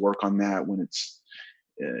easier to work on that when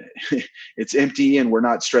it's empty and we're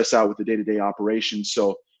not stressed out with the day-to-day operations.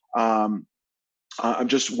 So I'm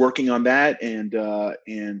just working on that,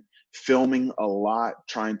 and filming a lot,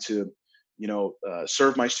 trying to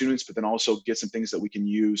serve my students, but then also get some things that we can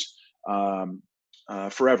use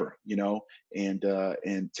forever,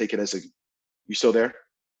 and take it as you still there?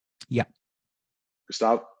 Yeah.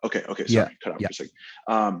 Gustav? Okay. Yeah. Sorry, cut out Yeah. for a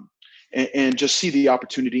second. And just see the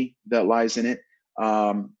opportunity that lies in it.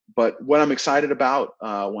 But what I'm excited about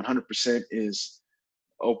 100% is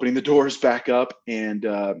opening the doors back up, and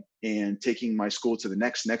taking my school to the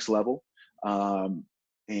next level,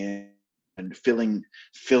 and filling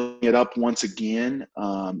it up once again.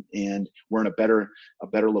 And we're in a better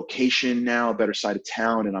location now, a better side of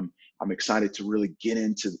town, and I'm excited to really get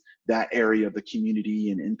into that area of the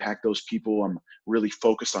community and impact those people. I'm really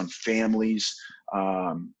focused on families,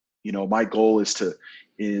 My goal is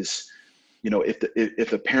if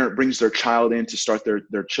the parent brings their child in to start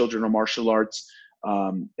their children on martial arts,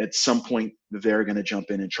 at some point they're going to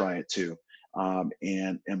jump in and try it too.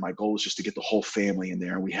 And my goal is just to get the whole family in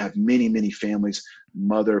there. And we have many families,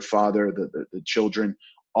 mother, father, the children,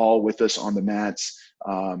 all with us on the mats.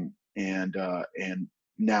 And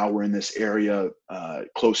now we're in this area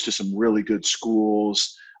close to some really good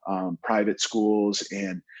schools, private schools,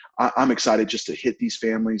 and I'm excited just to hit these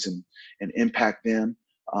families and impact them,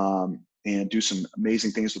 and do some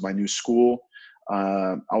amazing things with my new school.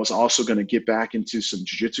 I was also going to get back into some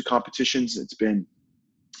jiu-jitsu competitions. It's been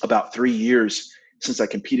about 3 years since I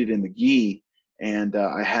competed in the gi, and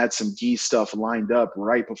I had some gi stuff lined up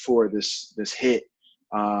right before this hit.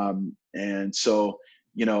 And so,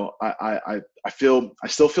 I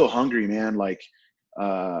still feel hungry, man. Like,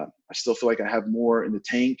 I still feel like I have more in the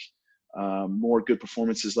tank, more good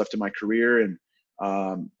performances left in my career. And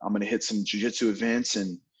I'm going to hit some jiu-jitsu events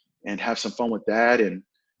and have some fun with that. And,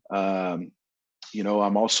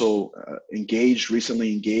 I'm also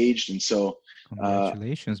recently engaged. And so,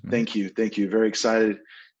 congratulations, man. Thank you. Very excited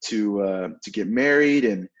to get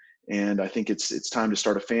married. And I think it's time to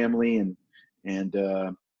start a family and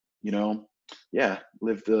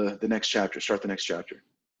live the next chapter, start the next chapter.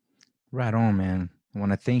 Right on, man. I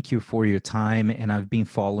want to thank you for your time, and I've been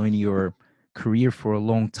following your career for a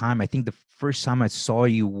long time. I think the first time I saw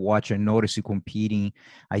you watch and noticed you competing,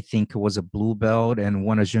 I think it was a blue belt and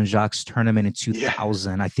won a Jean-Jacques tournament in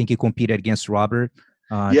 2000. Yeah. I think you competed against Robert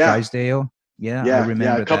Drysdale. Yeah, I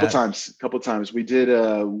remember a couple times. We did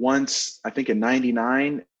once, I think in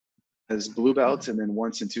 99 as blue belts, and then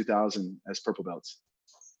once in 2000 as purple belts.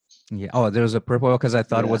 Yeah. Oh, there was a purple belt, because I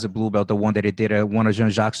thought it was a blue belt, the one that it did won a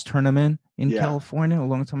Jean-Jacques tournament in California a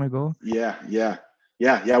long time ago. Yeah. We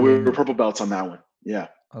were purple belts on that one. Yeah.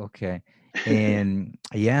 Okay. And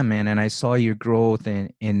yeah, man. And I saw your growth,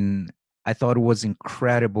 and I thought it was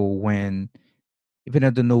incredible when, even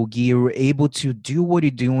at the no-gi, you were able to do what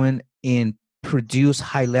you're doing and produce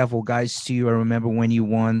high-level guys too. I remember when you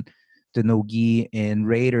won the no-gi and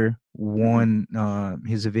Raider won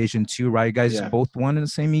his division too, right? You guys both won in the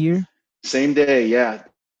same year? Same day, yeah.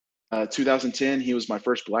 2010, he was my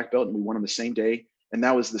first black belt, and we won on the same day. And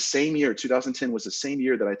that was the same year. 2010 was the same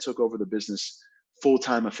year that I took over the business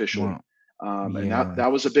full-time officially. Wow. And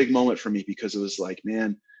that was a big moment for me, because it was like,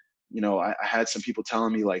 man, I had some people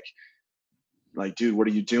telling me like, dude, what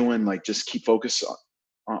are you doing? Like, just keep focused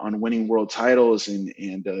on winning world titles, and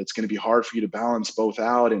it's going to be hard for you to balance both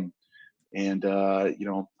out. And I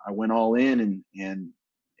went all in and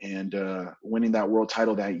winning that world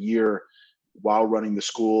title that year while running the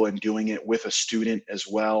school and doing it with a student as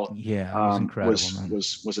well. Yeah, it was incredible.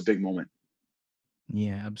 Was a big moment.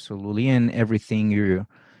 Yeah, absolutely. And everything you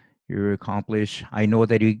accomplish. I know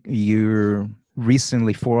that you're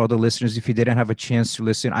recently, for all the listeners, if you didn't have a chance to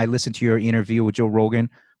listen, I listened to your interview with Joe Rogan,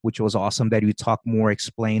 which was awesome, that you talk more,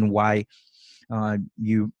 explain why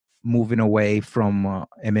you moving away from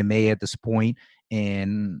MMA at this point.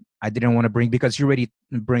 And I didn't want to bring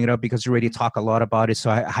it up because you already talk a lot about it. So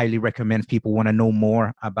I highly recommend people want to know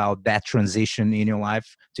more about that transition in your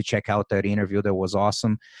life to check out that interview. That was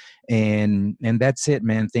awesome. And that's it,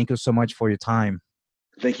 man. Thank you so much for your time.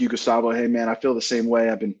 Thank you, Gustavo. Hey, man, I feel the same way.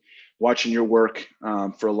 I've been watching your work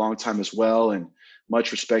for a long time as well. And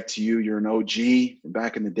much respect to you. You're an OG from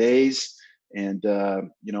back in the days. And,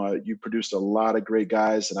 you produced a lot of great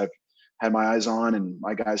guys that I've had my eyes on, and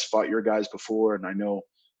my guys fought your guys before. And I know,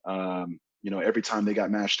 every time they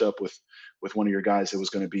got matched up with one of your guys, it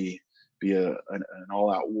was going to be an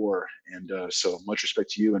all-out war. And so much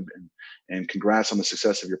respect to you, and congrats on the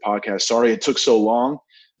success of your podcast. Sorry it took so long.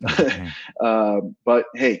 Okay. But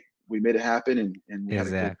hey, we made it happen, and we had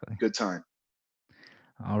a good time.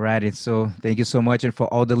 All right. So thank you so much. And for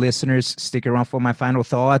all the listeners, stick around for my final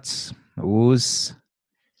thoughts. Oos.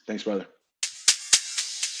 Thanks, brother.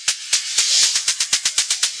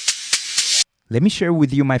 Let me share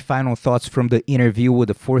with you my final thoughts from the interview with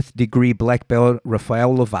the 4th degree black belt,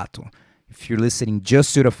 Rafael Lovato. If you're listening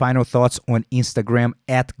just to the final thoughts on Instagram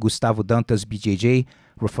at Gustavo Dantas BJJ,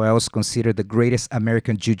 Rafael is considered the greatest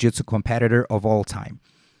American Jiu-Jitsu competitor of all time.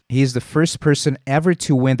 He is the first person ever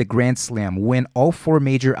to win the Grand Slam, win all 4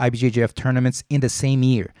 major IBJJF tournaments in the same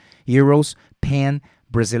year: Euros, Pan,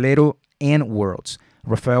 Brasileiro, and Worlds.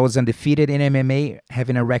 Rafael is undefeated in MMA,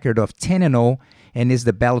 having a record of 10-0, and is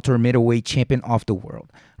the Bellator middleweight champion of the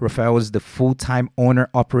world. Rafael is the full-time owner,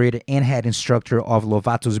 operator, and head instructor of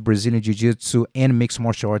Lovato's Brazilian Jiu-Jitsu and Mixed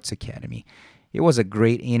Martial Arts Academy. It was a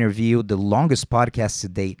great interview, the longest podcast to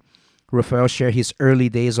date. Rafael shared his early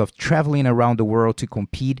days of traveling around the world to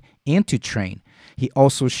compete and to train. He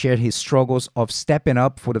also shared his struggles of stepping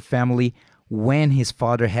up for the family when his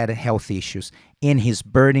father had health issues and his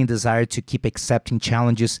burning desire to keep accepting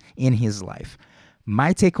challenges in his life.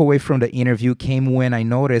 My takeaway from the interview came when I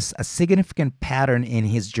noticed a significant pattern in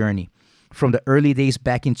his journey. From the early days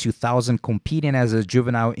back in 2000, competing as a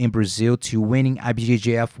juvenile in Brazil to winning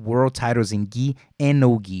IBJJF world titles in gi and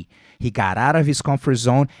no gi, he got out of his comfort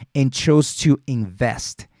zone and chose to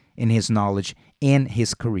invest in his knowledge and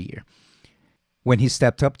his career. When he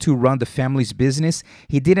stepped up to run the family's business,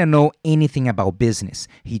 he didn't know anything about business.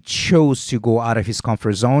 He chose to go out of his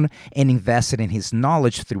comfort zone and invested in his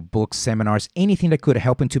knowledge through books, seminars, anything that could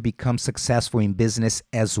help him to become successful in business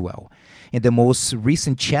as well. In the most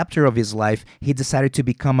recent chapter of his life, he decided to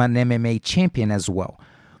become an MMA champion as well.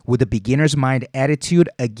 With a beginner's mind attitude,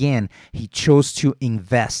 again, he chose to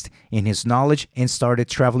invest in his knowledge and started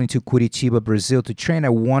traveling to Curitiba, Brazil to train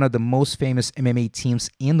at one of the most famous MMA teams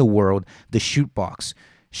in the world, the Shootbox.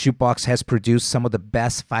 Shootbox has produced some of the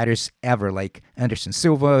best fighters ever, like Anderson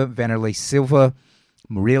Silva, Vanderlei Silva,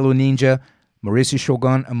 Murilo Ninja, Mauricio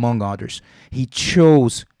Shogun, among others. He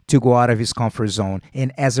chose to go out of his comfort zone,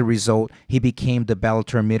 and as a result, he became the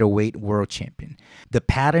Bellator middleweight world champion. The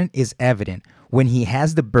pattern is evident. When he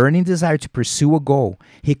has the burning desire to pursue a goal,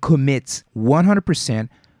 he commits 100%,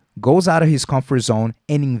 goes out of his comfort zone,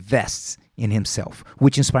 and invests in himself,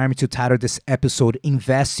 which inspired me to title this episode,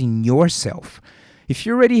 Invest in Yourself. If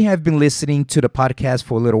you already have been listening to the podcast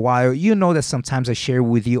for a little while, you know that sometimes I share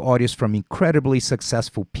with you audios from incredibly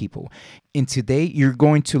successful people. And today, you're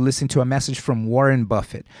going to listen to a message from Warren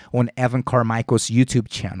Buffett on Evan Carmichael's YouTube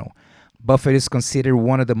channel. Buffett is considered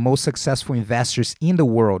one of the most successful investors in the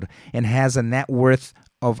world and has a net worth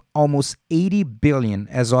of almost $80 billion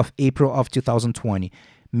as of April of 2020,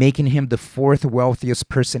 making him the fourth wealthiest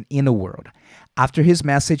person in the world. After his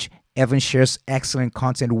message, Evan shares excellent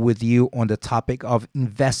content with you on the topic of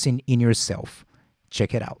investing in yourself.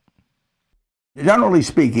 Check it out. Generally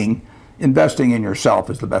speaking, investing in yourself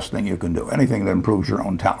is the best thing you can do. Anything that improves your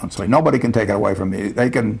own talents. Like, nobody can take it away from you. They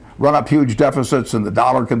can run up huge deficits and the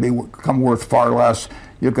dollar can become worth far less.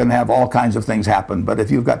 You can have all kinds of things happen. But if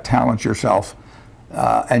you've got talent yourself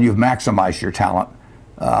and you've maximized your talent,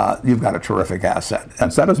 you've got a terrific asset.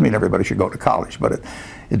 And so that doesn't mean everybody should go to college, but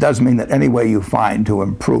it does mean that any way you find to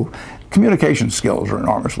improve, communication skills are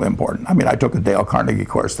enormously important. I mean, I took a Dale Carnegie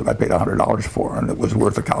course that I paid $100 for, and it was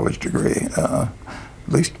worth a college degree. At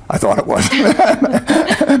least I thought it was.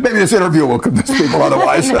 Maybe this interview will convince people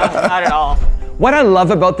otherwise. No, not at all. What I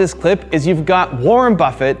love about this clip is you've got Warren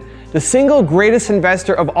Buffett, the single greatest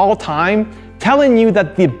investor of all time, telling you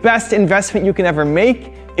that the best investment you can ever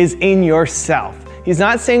make is in yourself. He's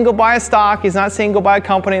not saying go buy a stock, he's not saying go buy a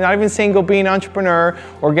company, not even saying go be an entrepreneur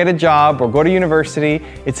or get a job or go to university.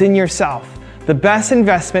 It's in yourself. The best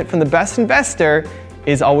investment from the best investor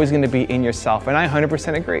is always going to be in yourself, and I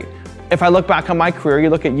 100% agree. If I look back on my career,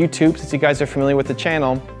 you look at YouTube, since you guys are familiar with the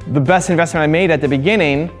channel, the best investment I made at the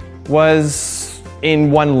beginning was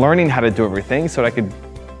in one, learning how to do everything so that I could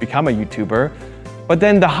become a YouTuber. But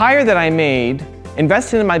then the hire that I made,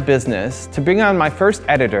 investing in my business to bring on my first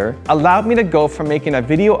editor, allowed me to go from making a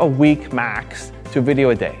video a week max to a video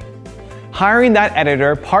a day. Hiring that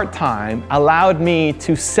editor part-time allowed me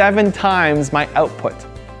to 7 times my output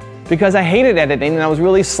because I hated editing and I was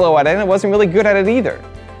really slow at it and I wasn't really good at it either.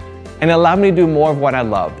 And it allowed me to do more of what I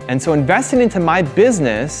loved. And so investing into my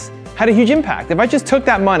business had a huge impact. If I just took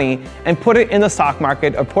that money and put it in the stock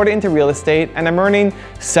market or put it into real estate and I'm earning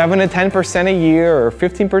 7 to 10% a year or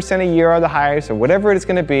 15% a year are the highest or whatever it's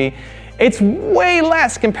gonna be, it's way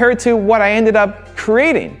less compared to what I ended up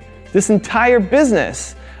creating. This entire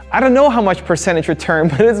business, I don't know how much percentage return,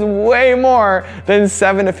 but it's way more than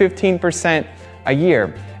 7 to 15% a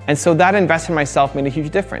year. And so that investment in myself made a huge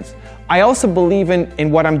difference. I also believe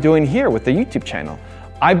in what I'm doing here with the YouTube channel.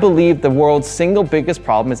 I believe the world's single biggest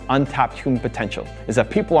problem is untapped human potential, is that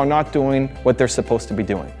people are not doing what they're supposed to be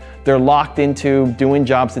doing. They're locked into doing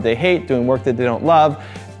jobs that they hate, doing work that they don't love,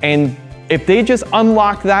 and if they just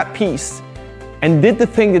unlocked that piece and did the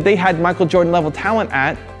thing that they had Michael Jordan level talent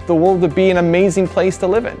at, the world would be an amazing place to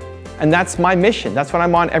live in. And that's my mission. That's what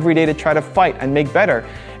I'm on every day to try to fight and make better.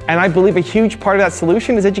 And I believe a huge part of that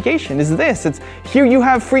solution is education, is this. It's here you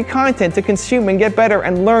have free content to consume and get better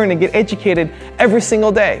and learn and get educated every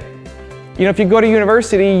single day. You know, if you go to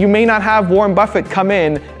university, you may not have Warren Buffett come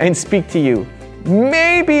in and speak to you.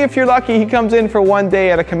 Maybe if you're lucky, he comes in for one day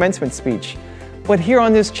at a commencement speech. But here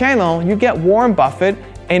on this channel, you get Warren Buffett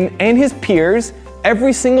and his peers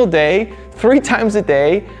every single day, 3 times a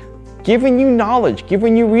day, giving you knowledge,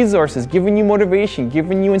 giving you resources, giving you motivation,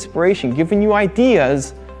 giving you inspiration, giving you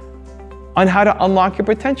ideas on how to unlock your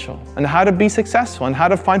potential and how to be successful and how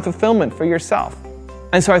to find fulfillment for yourself.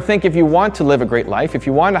 And so I think if you want to live a great life, if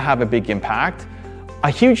you want to have a big impact, a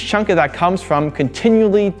huge chunk of that comes from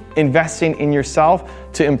continually investing in yourself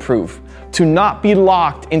to improve, to not be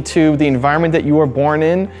locked into the environment that you were born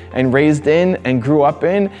in and raised in and grew up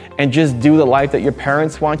in and just do the life that your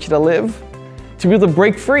parents want you to live, to be able to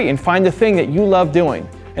break free and find the thing that you love doing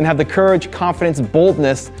and have the courage, confidence,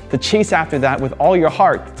 boldness to chase after that with all your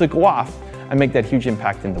heart to go off and make that huge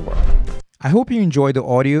impact in the world. I hope you enjoyed the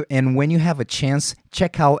audio, and when you have a chance,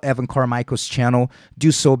 check out Evan Carmichael's channel.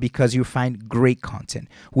 Do so because you'll find great content.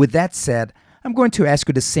 With that said, I'm going to ask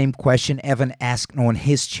you the same question Evan asked on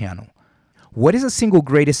his channel. What is the single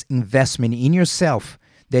greatest investment in yourself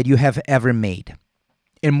that you have ever made?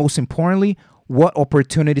 And most importantly, what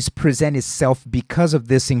opportunities present itself because of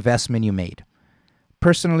this investment you made?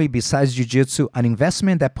 Personally, besides Jiu-Jitsu, an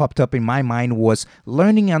investment that popped up in my mind was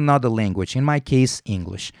learning another language, in my case,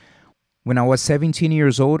 English. When I was 17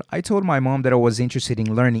 years old, I told my mom that I was interested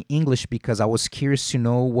in learning English because I was curious to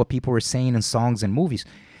know what people were saying in songs and movies.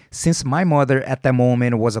 Since my mother at that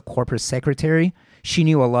moment was a corporate secretary, she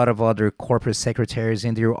knew a lot of other corporate secretaries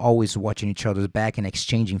and they were always watching each other's back and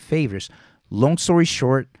exchanging favors. Long story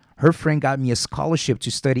short, her friend got me a scholarship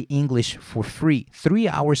to study English for free, 3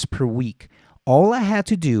 hours per week. All I had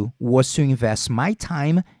to do was to invest my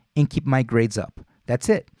time and keep my grades up. That's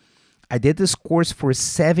it. I did this course for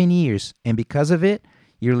 7 years, and because of it,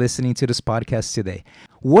 you're listening to this podcast today.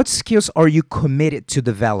 What skills are you committed to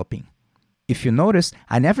developing? If you noticed,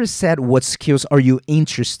 I never said what skills are you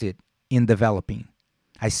interested in developing.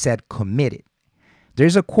 I said committed.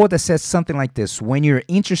 There's a quote that says something like this: when you're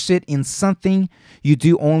interested in something, you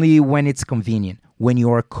do only when it's convenient. When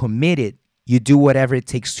you are committed, you do whatever it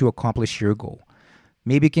takes to accomplish your goal.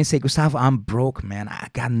 Maybe you can say, Gustavo, I'm broke, man. I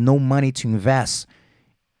got no money to invest.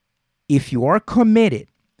 If you are committed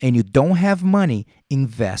and you don't have money,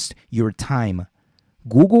 invest your time.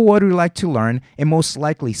 Google what you like to learn, and most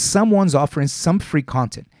likely someone's offering some free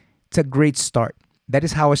content. It's a great start. That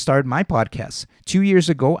is how I started my podcast. 2 years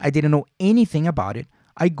ago, I didn't know anything about it.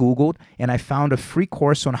 I Googled and I found a free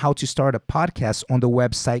course on how to start a podcast on the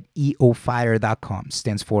website eofire.com.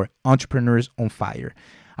 Stands for Entrepreneurs on Fire.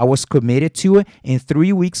 I was committed to it, and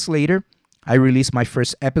 3 weeks later, I released my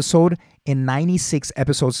first episode, and 96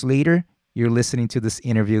 episodes later, you're listening to this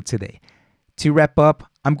interview today. To wrap up,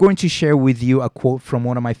 I'm going to share with you a quote from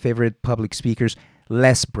one of my favorite public speakers,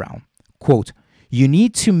 Les Brown. Quote, "You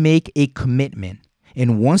need to make a commitment,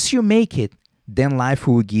 and once you make it, then life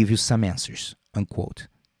will give you some answers." Unquote.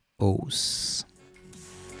 O's.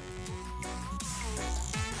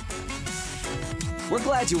 We're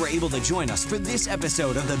glad you were able to join us for this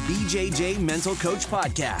episode of the BJJ Mental Coach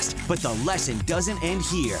Podcast, but the lesson doesn't end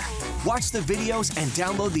here. Watch the videos and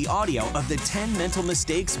download the audio of the 10 mental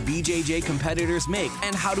mistakes BJJ competitors make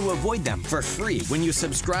and how to avoid them for free when you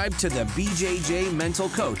subscribe to the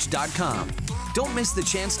BJJMentalCoach.com. Don't miss the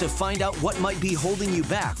chance to find out what might be holding you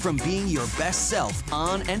back from being your best self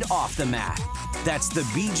on and off the mat. That's the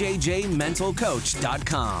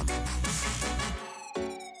BJJMentalCoach.com.